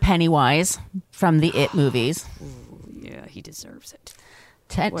take on Pennywise from the It movies. Ooh, yeah, he deserves it.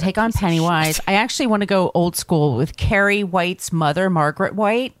 Take on Pennywise. I actually want to go old school with Carrie White's mother, Margaret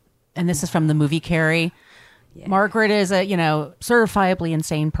White, and this is from the movie Carrie. Yeah. Margaret is a, certifiably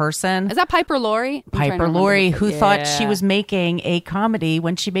insane person. Is that Piper Laurie? Piper Laurie, who thought she was making a comedy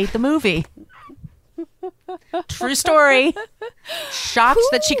when she made the movie. True story. Shocked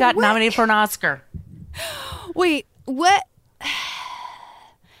that she got nominated for an Oscar. Wait, what?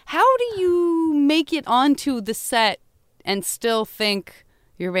 How do you make it onto the set and still think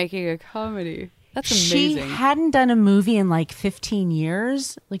you're making a comedy? That's amazing. She hadn't done a movie in like 15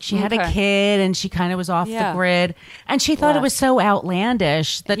 years. Like she had a kid and she kind of was off the grid. And she thought it was so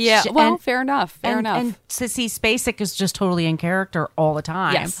outlandish that fair enough. And Sissy Spacek is just totally in character all the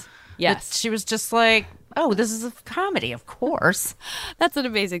time. Yes. She was just like, oh, this is a comedy, of course. That's an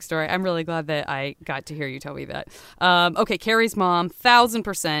amazing story. I'm really glad that I got to hear you tell me that. Okay, Carrie's mom,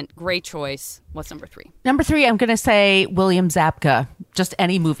 1,000%. Great choice. What's number 3? Number 3, I'm going to say William Zabka. Just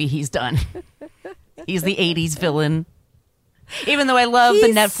any movie he's done. He's the 80s villain. Even though I love the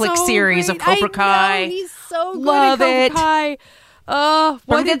Netflix series of Cobra Kai. He's so good love at Cobra Kai.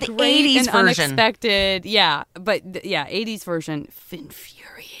 What a the great 80s and version. Unexpected. Yeah, but 80s version.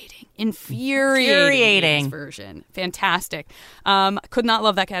 Infuriating 80s version. Fantastic. Could not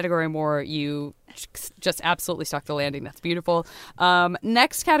love that category more. You just absolutely stuck the landing. That's beautiful.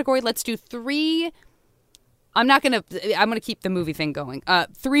 Next category, let's do 3. I'm going to keep the movie thing going.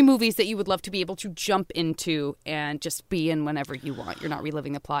 3 movies that you would love to be able to jump into and just be in whenever you want. You're not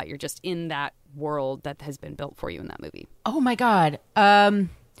reliving the plot. You're just in that world that has been built for you in that movie. Oh my God. I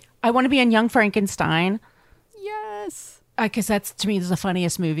want to be in Young Frankenstein. Yes. Because that's, to me, is the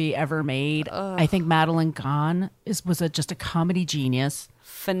funniest movie ever made. I think Madeline Kahn was just a comedy genius.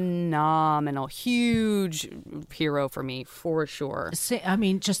 Phenomenal. Huge hero for me, for sure. I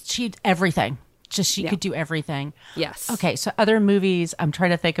mean, she everything. She could do everything. Yes. Okay, so other movies, I'm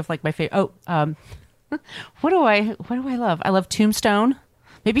trying to think of like my favorite. What do I love? I love Tombstone.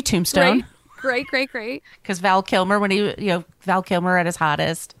 Maybe Tombstone. Great. Because Val Kilmer, Val Kilmer at his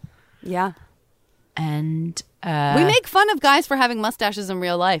hottest. Yeah. And we make fun of guys for having mustaches in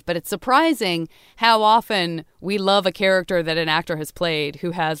real life, but it's surprising how often we love a character that an actor has played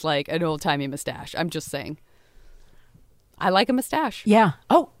who has like an old-timey mustache. I'm just saying. I like a mustache. Yeah.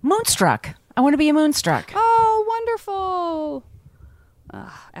 Oh, Moonstruck. I want to be a Moonstruck. Oh, wonderful.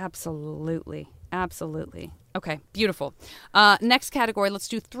 Absolutely. Okay, beautiful. Next category, let's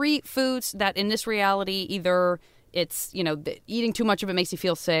do 3 foods that in this reality either it's, eating too much of it makes you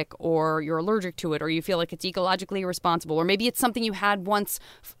feel sick, or you're allergic to it, or you feel like it's ecologically irresponsible, or maybe it's something you had once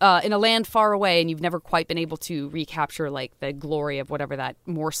in a land far away and you've never quite been able to recapture like the glory of whatever that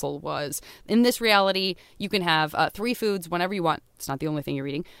morsel was. In this reality, you can have 3 foods whenever you want. It's not the only thing you're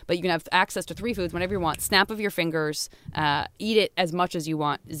eating, but you can have access to 3 foods whenever you want. Snap of your fingers, eat it as much as you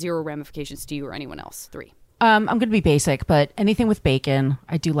want. 0 ramifications to you or anyone else. 3. I'm going to be basic, but anything with bacon.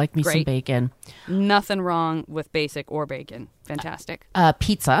 I do like me some bacon. Nothing wrong with basic or bacon. Fantastic.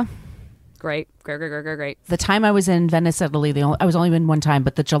 Pizza. Great. The time I was in Venice, Italy, I was only in one time,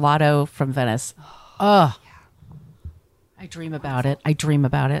 but the gelato from Venice. I dream about it.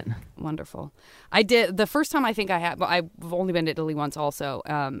 Wonderful. I did the first time I think I had. Well, I've only been to Italy once, also,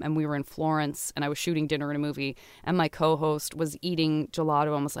 and we were in Florence, and I was shooting dinner in a movie, and my co-host was eating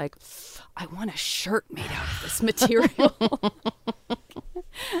gelato and was like, "I want a shirt made out of this material." I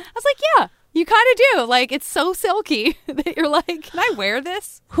was like, "Yeah, you kind of do. Like, it's so silky that you're like, can I wear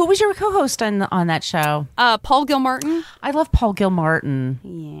this?" Who was your co-host on that show? Paul Gilmartin. I love Paul Gilmartin.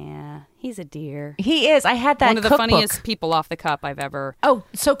 Yeah. He's a dear. He is. I had that one of the cookbook. funniest people off the cup I've ever. Oh,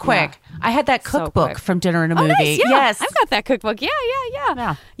 so quick! Yeah. I had that cookbook from Dinner and a Movie. Nice, yeah. Yes, I've got that cookbook. Yeah.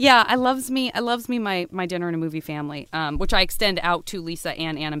 I loves me my Dinner and a Movie family, which I extend out to Lisa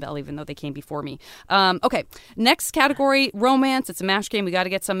and Annabelle, even though they came before me. Okay, next category: romance. It's a MASH game. We got to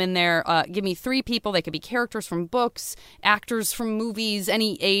get some in there. Give me 3 people. They could be characters from books, actors from movies,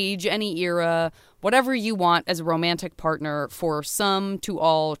 any age, any era. Whatever you want as a romantic partner for some to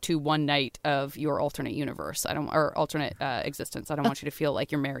all to one night of your alternate universe. Or alternate existence. I don't want you to feel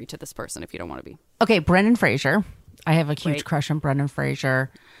like you're married to this person if you don't want to be. Okay, Brendan Fraser. I have a huge crush on Brendan Fraser.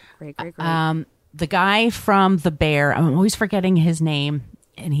 Great. The guy from The Bear. I'm always forgetting his name,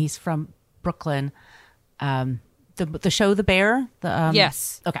 and he's from Brooklyn. The the show The Bear?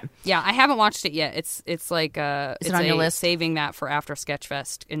 Yes. Okay. Yeah, I haven't watched it yet. It's like Is it on your list? Saving that for after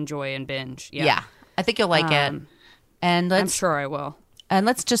Sketchfest. Enjoy and binge. Yeah. I think you'll like it. And I'm sure I will. And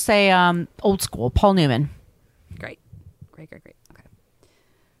let's just say old school, Paul Newman. Great. Okay.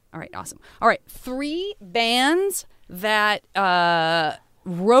 All right, awesome. All right, 3 bands that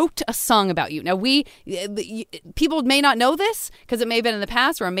wrote a song about you. Now, people may not know this because it may have been in the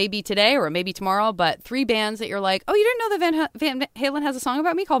past, or it may be today, or it may be tomorrow, but 3 bands that you're like, oh, you didn't know that Van Halen has a song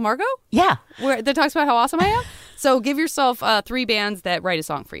about me called Margo? Yeah. That talks about how awesome I am? So give yourself 3 bands that write a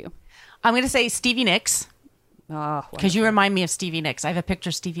song for you. I'm going to say Stevie Nicks. Oh, because you remind me of Stevie Nicks. I have a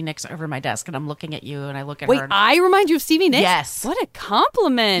picture of Stevie Nicks over my desk, and I'm looking at you, and I look at her. Wait, I remind you of Stevie Nicks? Yes. What a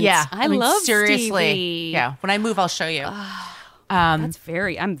compliment. Yeah. I mean, love seriously. Stevie. Yeah. When I move, I'll show you. I'm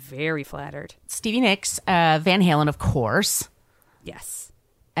very flattered. Stevie Nicks, Van Halen, of course. Yes.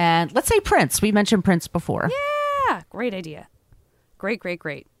 And let's say Prince. We mentioned Prince before. Yeah. Great idea. Great.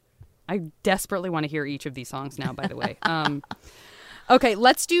 I desperately want to hear each of these songs now, by the way. Okay,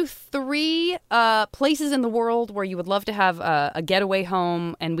 let's do 3 places in the world where you would love to have a getaway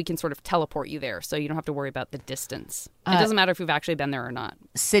home, and we can sort of teleport you there, so you don't have to worry about the distance. It doesn't matter if you've actually been there or not.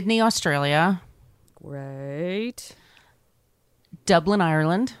 Sydney, Australia. Great. Dublin,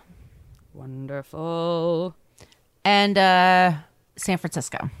 Ireland. Wonderful. And San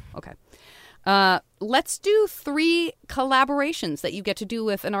Francisco. Okay. Let's do 3 collaborations that you get to do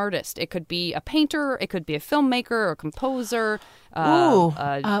with an artist. It could be a painter, it could be a filmmaker, or a composer, Weird Al,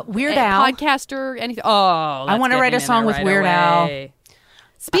 podcaster, anything. Oh, I want to write a song with Weird Al.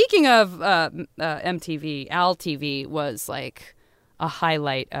 Speaking of MTV, Al TV was like a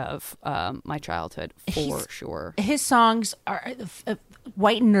highlight of my childhood for sure. His songs are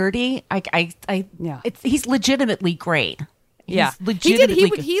white and nerdy. He's legitimately great.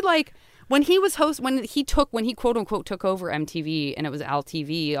 He like when he quote unquote took over MTV, and it was Al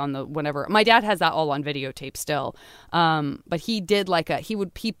TV on the whenever. My dad has that all on videotape still. But he did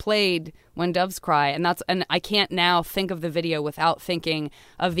he played When Doves Cry, and I can't now think of the video without thinking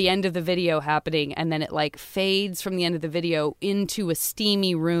of the end of the video happening, and then it like fades from the end of the video into a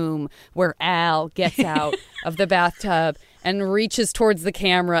steamy room where Al gets out of the bathtub and reaches towards the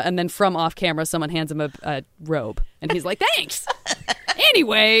camera, and then from off camera someone hands him a robe, and he's like, thanks.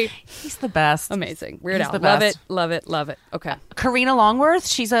 Anyway, he's the best. Amazing. Weird Al. Love it. Okay. Karina Longworth,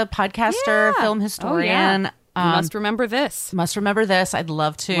 she's a podcaster, film historian. Must remember this. I'd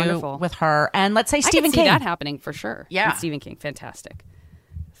love to with her. And let's say Stephen King. I can see that happening for sure. Yeah. And Stephen King. Fantastic.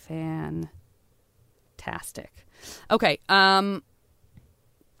 Okay. Man,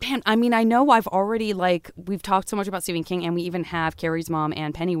 I mean, I know I've already we've talked so much about Stephen King, and we even have Carrie's mom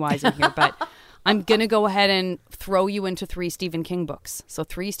and Pennywise in here, but I'm going to go ahead and throw you into 3 Stephen King books. So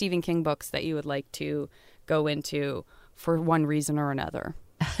 3 Stephen King books that you would like to go into for one reason or another.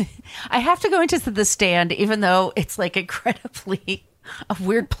 I have to go into The Stand, even though it's like incredibly a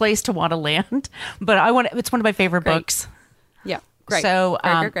weird place to want to land. But it's one of my favorite books. Yeah, great. So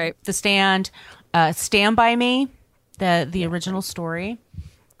great. The Stand, Stand By Me, the original story.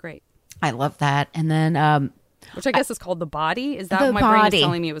 Great. I love that. And then... which I guess is called The Body. Is that The my Body. brain is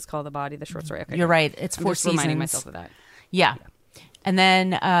telling me it was called The Body, the short story? Okay, you're right. It's 4 just seasons. reminding myself of that. Yeah. And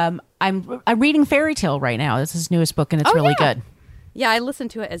then I'm reading Fairy Tale right now. This is his newest book, and it's really good. Yeah, I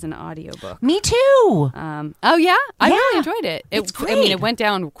listened to it as an audiobook. Me too. Oh yeah? I really enjoyed it. It's great. I mean, it went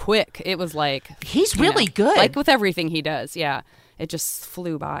down quick. It was like he's really good. Like with everything he does. Yeah. It just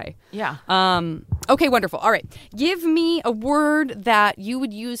flew by. Yeah. Okay, wonderful. All right. Give me a word that you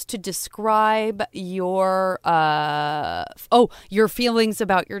would use to describe your your feelings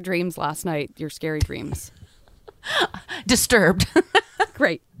about your dreams last night, your scary dreams. Disturbed.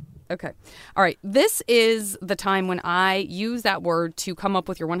 Great. Okay. All right. This is the time when I use that word to come up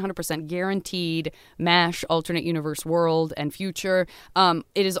with your 100% guaranteed MASH alternate universe world and future.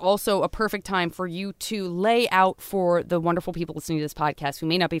 It is also a perfect time for you to lay out for the wonderful people listening to this podcast who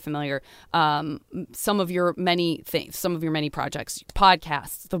may not be familiar, some of your many things, some of your many projects,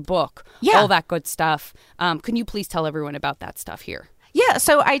 podcasts, the book, all that good stuff. Can you please tell everyone about that stuff here? Yeah,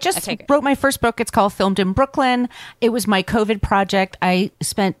 so I just wrote my first book. It's called Filmed in Brooklyn. It was my COVID project. I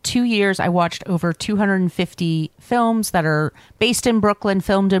spent 2 years. I watched over 250 films that are based in Brooklyn,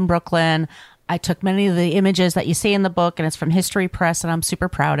 filmed in Brooklyn. I took many of the images that you see in the book, and it's from History Press, and I'm super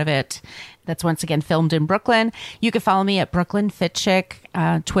proud of it. That's once again Filmed in Brooklyn. You can follow me at Brooklyn Fit Chick,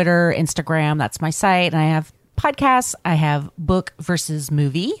 Twitter, Instagram. That's my site. And I have podcasts. I have Book versus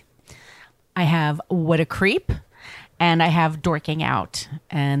Movie. I have What a Creep. And I have Dorking Out,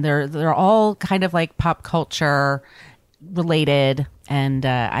 and they're all kind of like pop culture related, and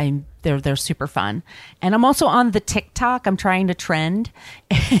they're super fun. And I'm also on the TikTok. I'm trying to trend.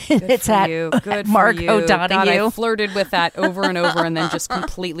 It's at Margo Donohue. God, I flirted with that over and over, and then just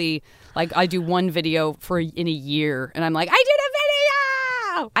completely, like, I do one video in a year, and I'm like, I did a video.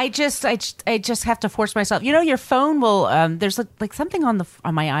 I just have to force myself. You know, your phone will. There's like something on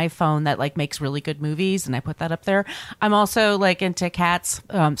my iPhone that like makes really good movies, and I put that up there. I'm also like into cats.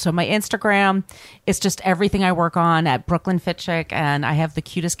 So my Instagram is just everything I work on at Brooklyn Fitchick, and I have the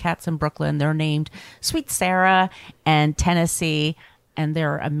cutest cats in Brooklyn. They're named Sweet Sarah and Tennessee, and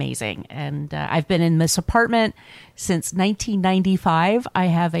they're amazing. And I've been in this apartment since 1995. I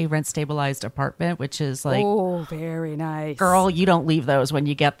have a rent stabilized apartment, which is like, oh, very nice. Girl, you don't leave those when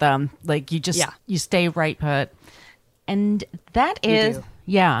you get them. Like you just, you stay right put. And that is,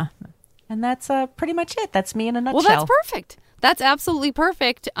 and that's pretty much it. That's me in a nutshell. Well, that's perfect. That's absolutely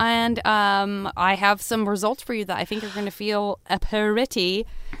perfect. And I have some results for you that I think you're going to feel pretty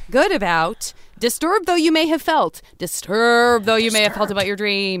good about. Disturbed though you may have felt. Disturbed though you may have felt about your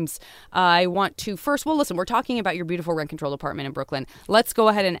dreams. I want to first, well, listen, we're talking about your beautiful rent-controlled apartment in Brooklyn. Let's go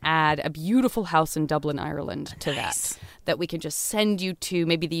ahead and add a beautiful house in Dublin, Ireland to that we can just send you to.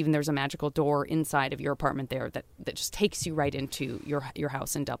 Maybe even there's a magical door inside of your apartment there that just takes you right into your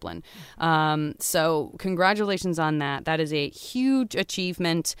house in Dublin. So congratulations on that. That is a huge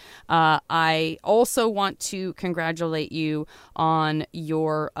achievement. I also want to congratulate you on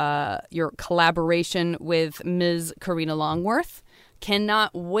your collaboration with Ms. Karina Longworth.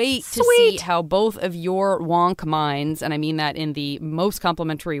 Cannot wait to see how both of your wonk minds, and I mean that in the most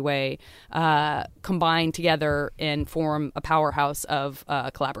complimentary way, combine together and form a powerhouse of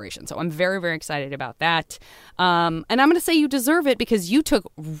collaboration. So I'm very, very excited about that. And I'm going to say you deserve it because you took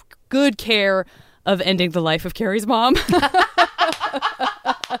good care of ending the life of Carrie's mom. I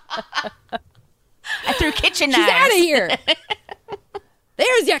threw kitchen knives. She's out of here.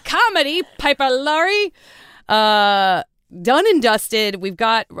 There's your comedy, Piper Laurie. Done and dusted. We've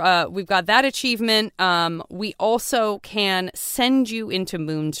got that achievement. We also can send you into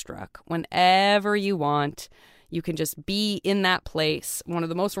Moonstruck whenever you want. You can just be in that place. One of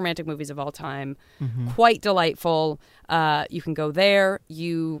the most romantic movies of all time. Mm-hmm. Quite delightful. You can go there.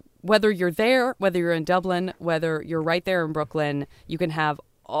 Whether you're there, whether you're in Dublin, whether you're right there in Brooklyn, you can have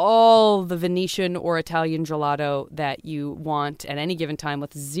all the Venetian or Italian gelato that you want at any given time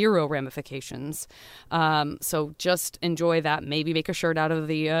with zero ramifications. So just enjoy that. Maybe make a shirt out of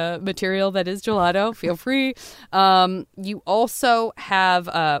the material that is gelato. Feel free. You also have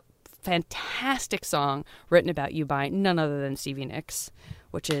a fantastic song written about you by none other than Stevie Nicks,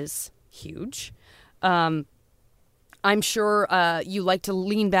 which is huge. I'm sure you like to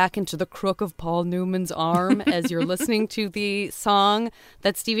lean back into the crook of Paul Newman's arm as you're listening to the song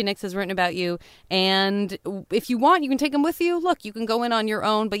that Stevie Nicks has written about you. And if you want, you can take them with you. Look, you can go in on your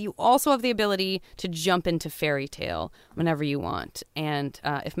own, but you also have the ability to jump into Fairy Tale whenever you want. And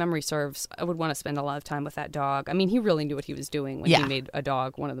if memory serves, I would want to spend a lot of time with that dog. I mean, he really knew what he was doing when he made a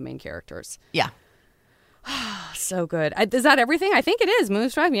dog one of the main characters. Yeah. So good. Is that everything? I think it is.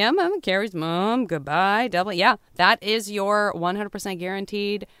 Moonstruck, yeah, Mom, Carrie's mom, goodbye, Dublin. Yeah, that is your 100%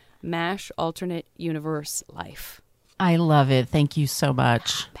 guaranteed MASH alternate universe life. I love it. Thank you so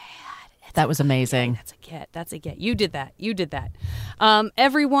much. That was amazing. That's a get. You did that.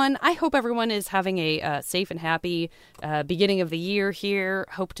 Everyone, I hope everyone is having a safe and happy beginning of the year here.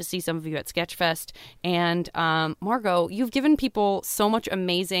 Hope to see some of you at Sketchfest. And Margo, you've given people so much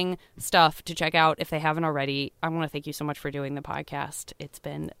amazing stuff to check out if they haven't already. I want to thank you so much for doing the podcast. It's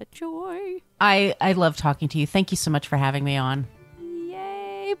been a joy. I love talking to you. Thank you so much for having me on.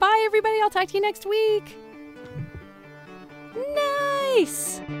 Yay. Bye, everybody. I'll talk to you next week.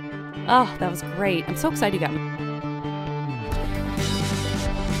 Nice. Oh, that was great. I'm so excited you got me.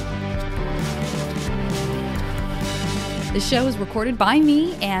 The show is recorded by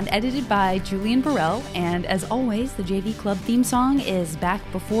me and edited by Julian Burrell. And as always, the JV Club theme song is Back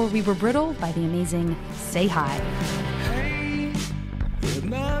Before We Were Brittle by the amazing Say Hi. Hey,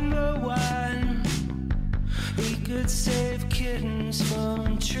 remember when we could save kittens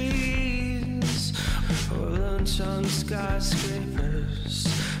from trees or lunch on skyscrapers?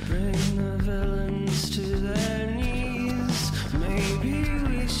 Bring the villains to their knees. Maybe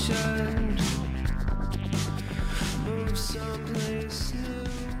we should move someplace new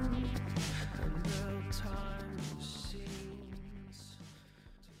and build time machines.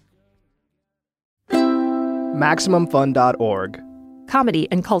 MaximumFun.org. Comedy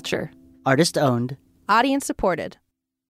and culture. Artist owned. Audience supported.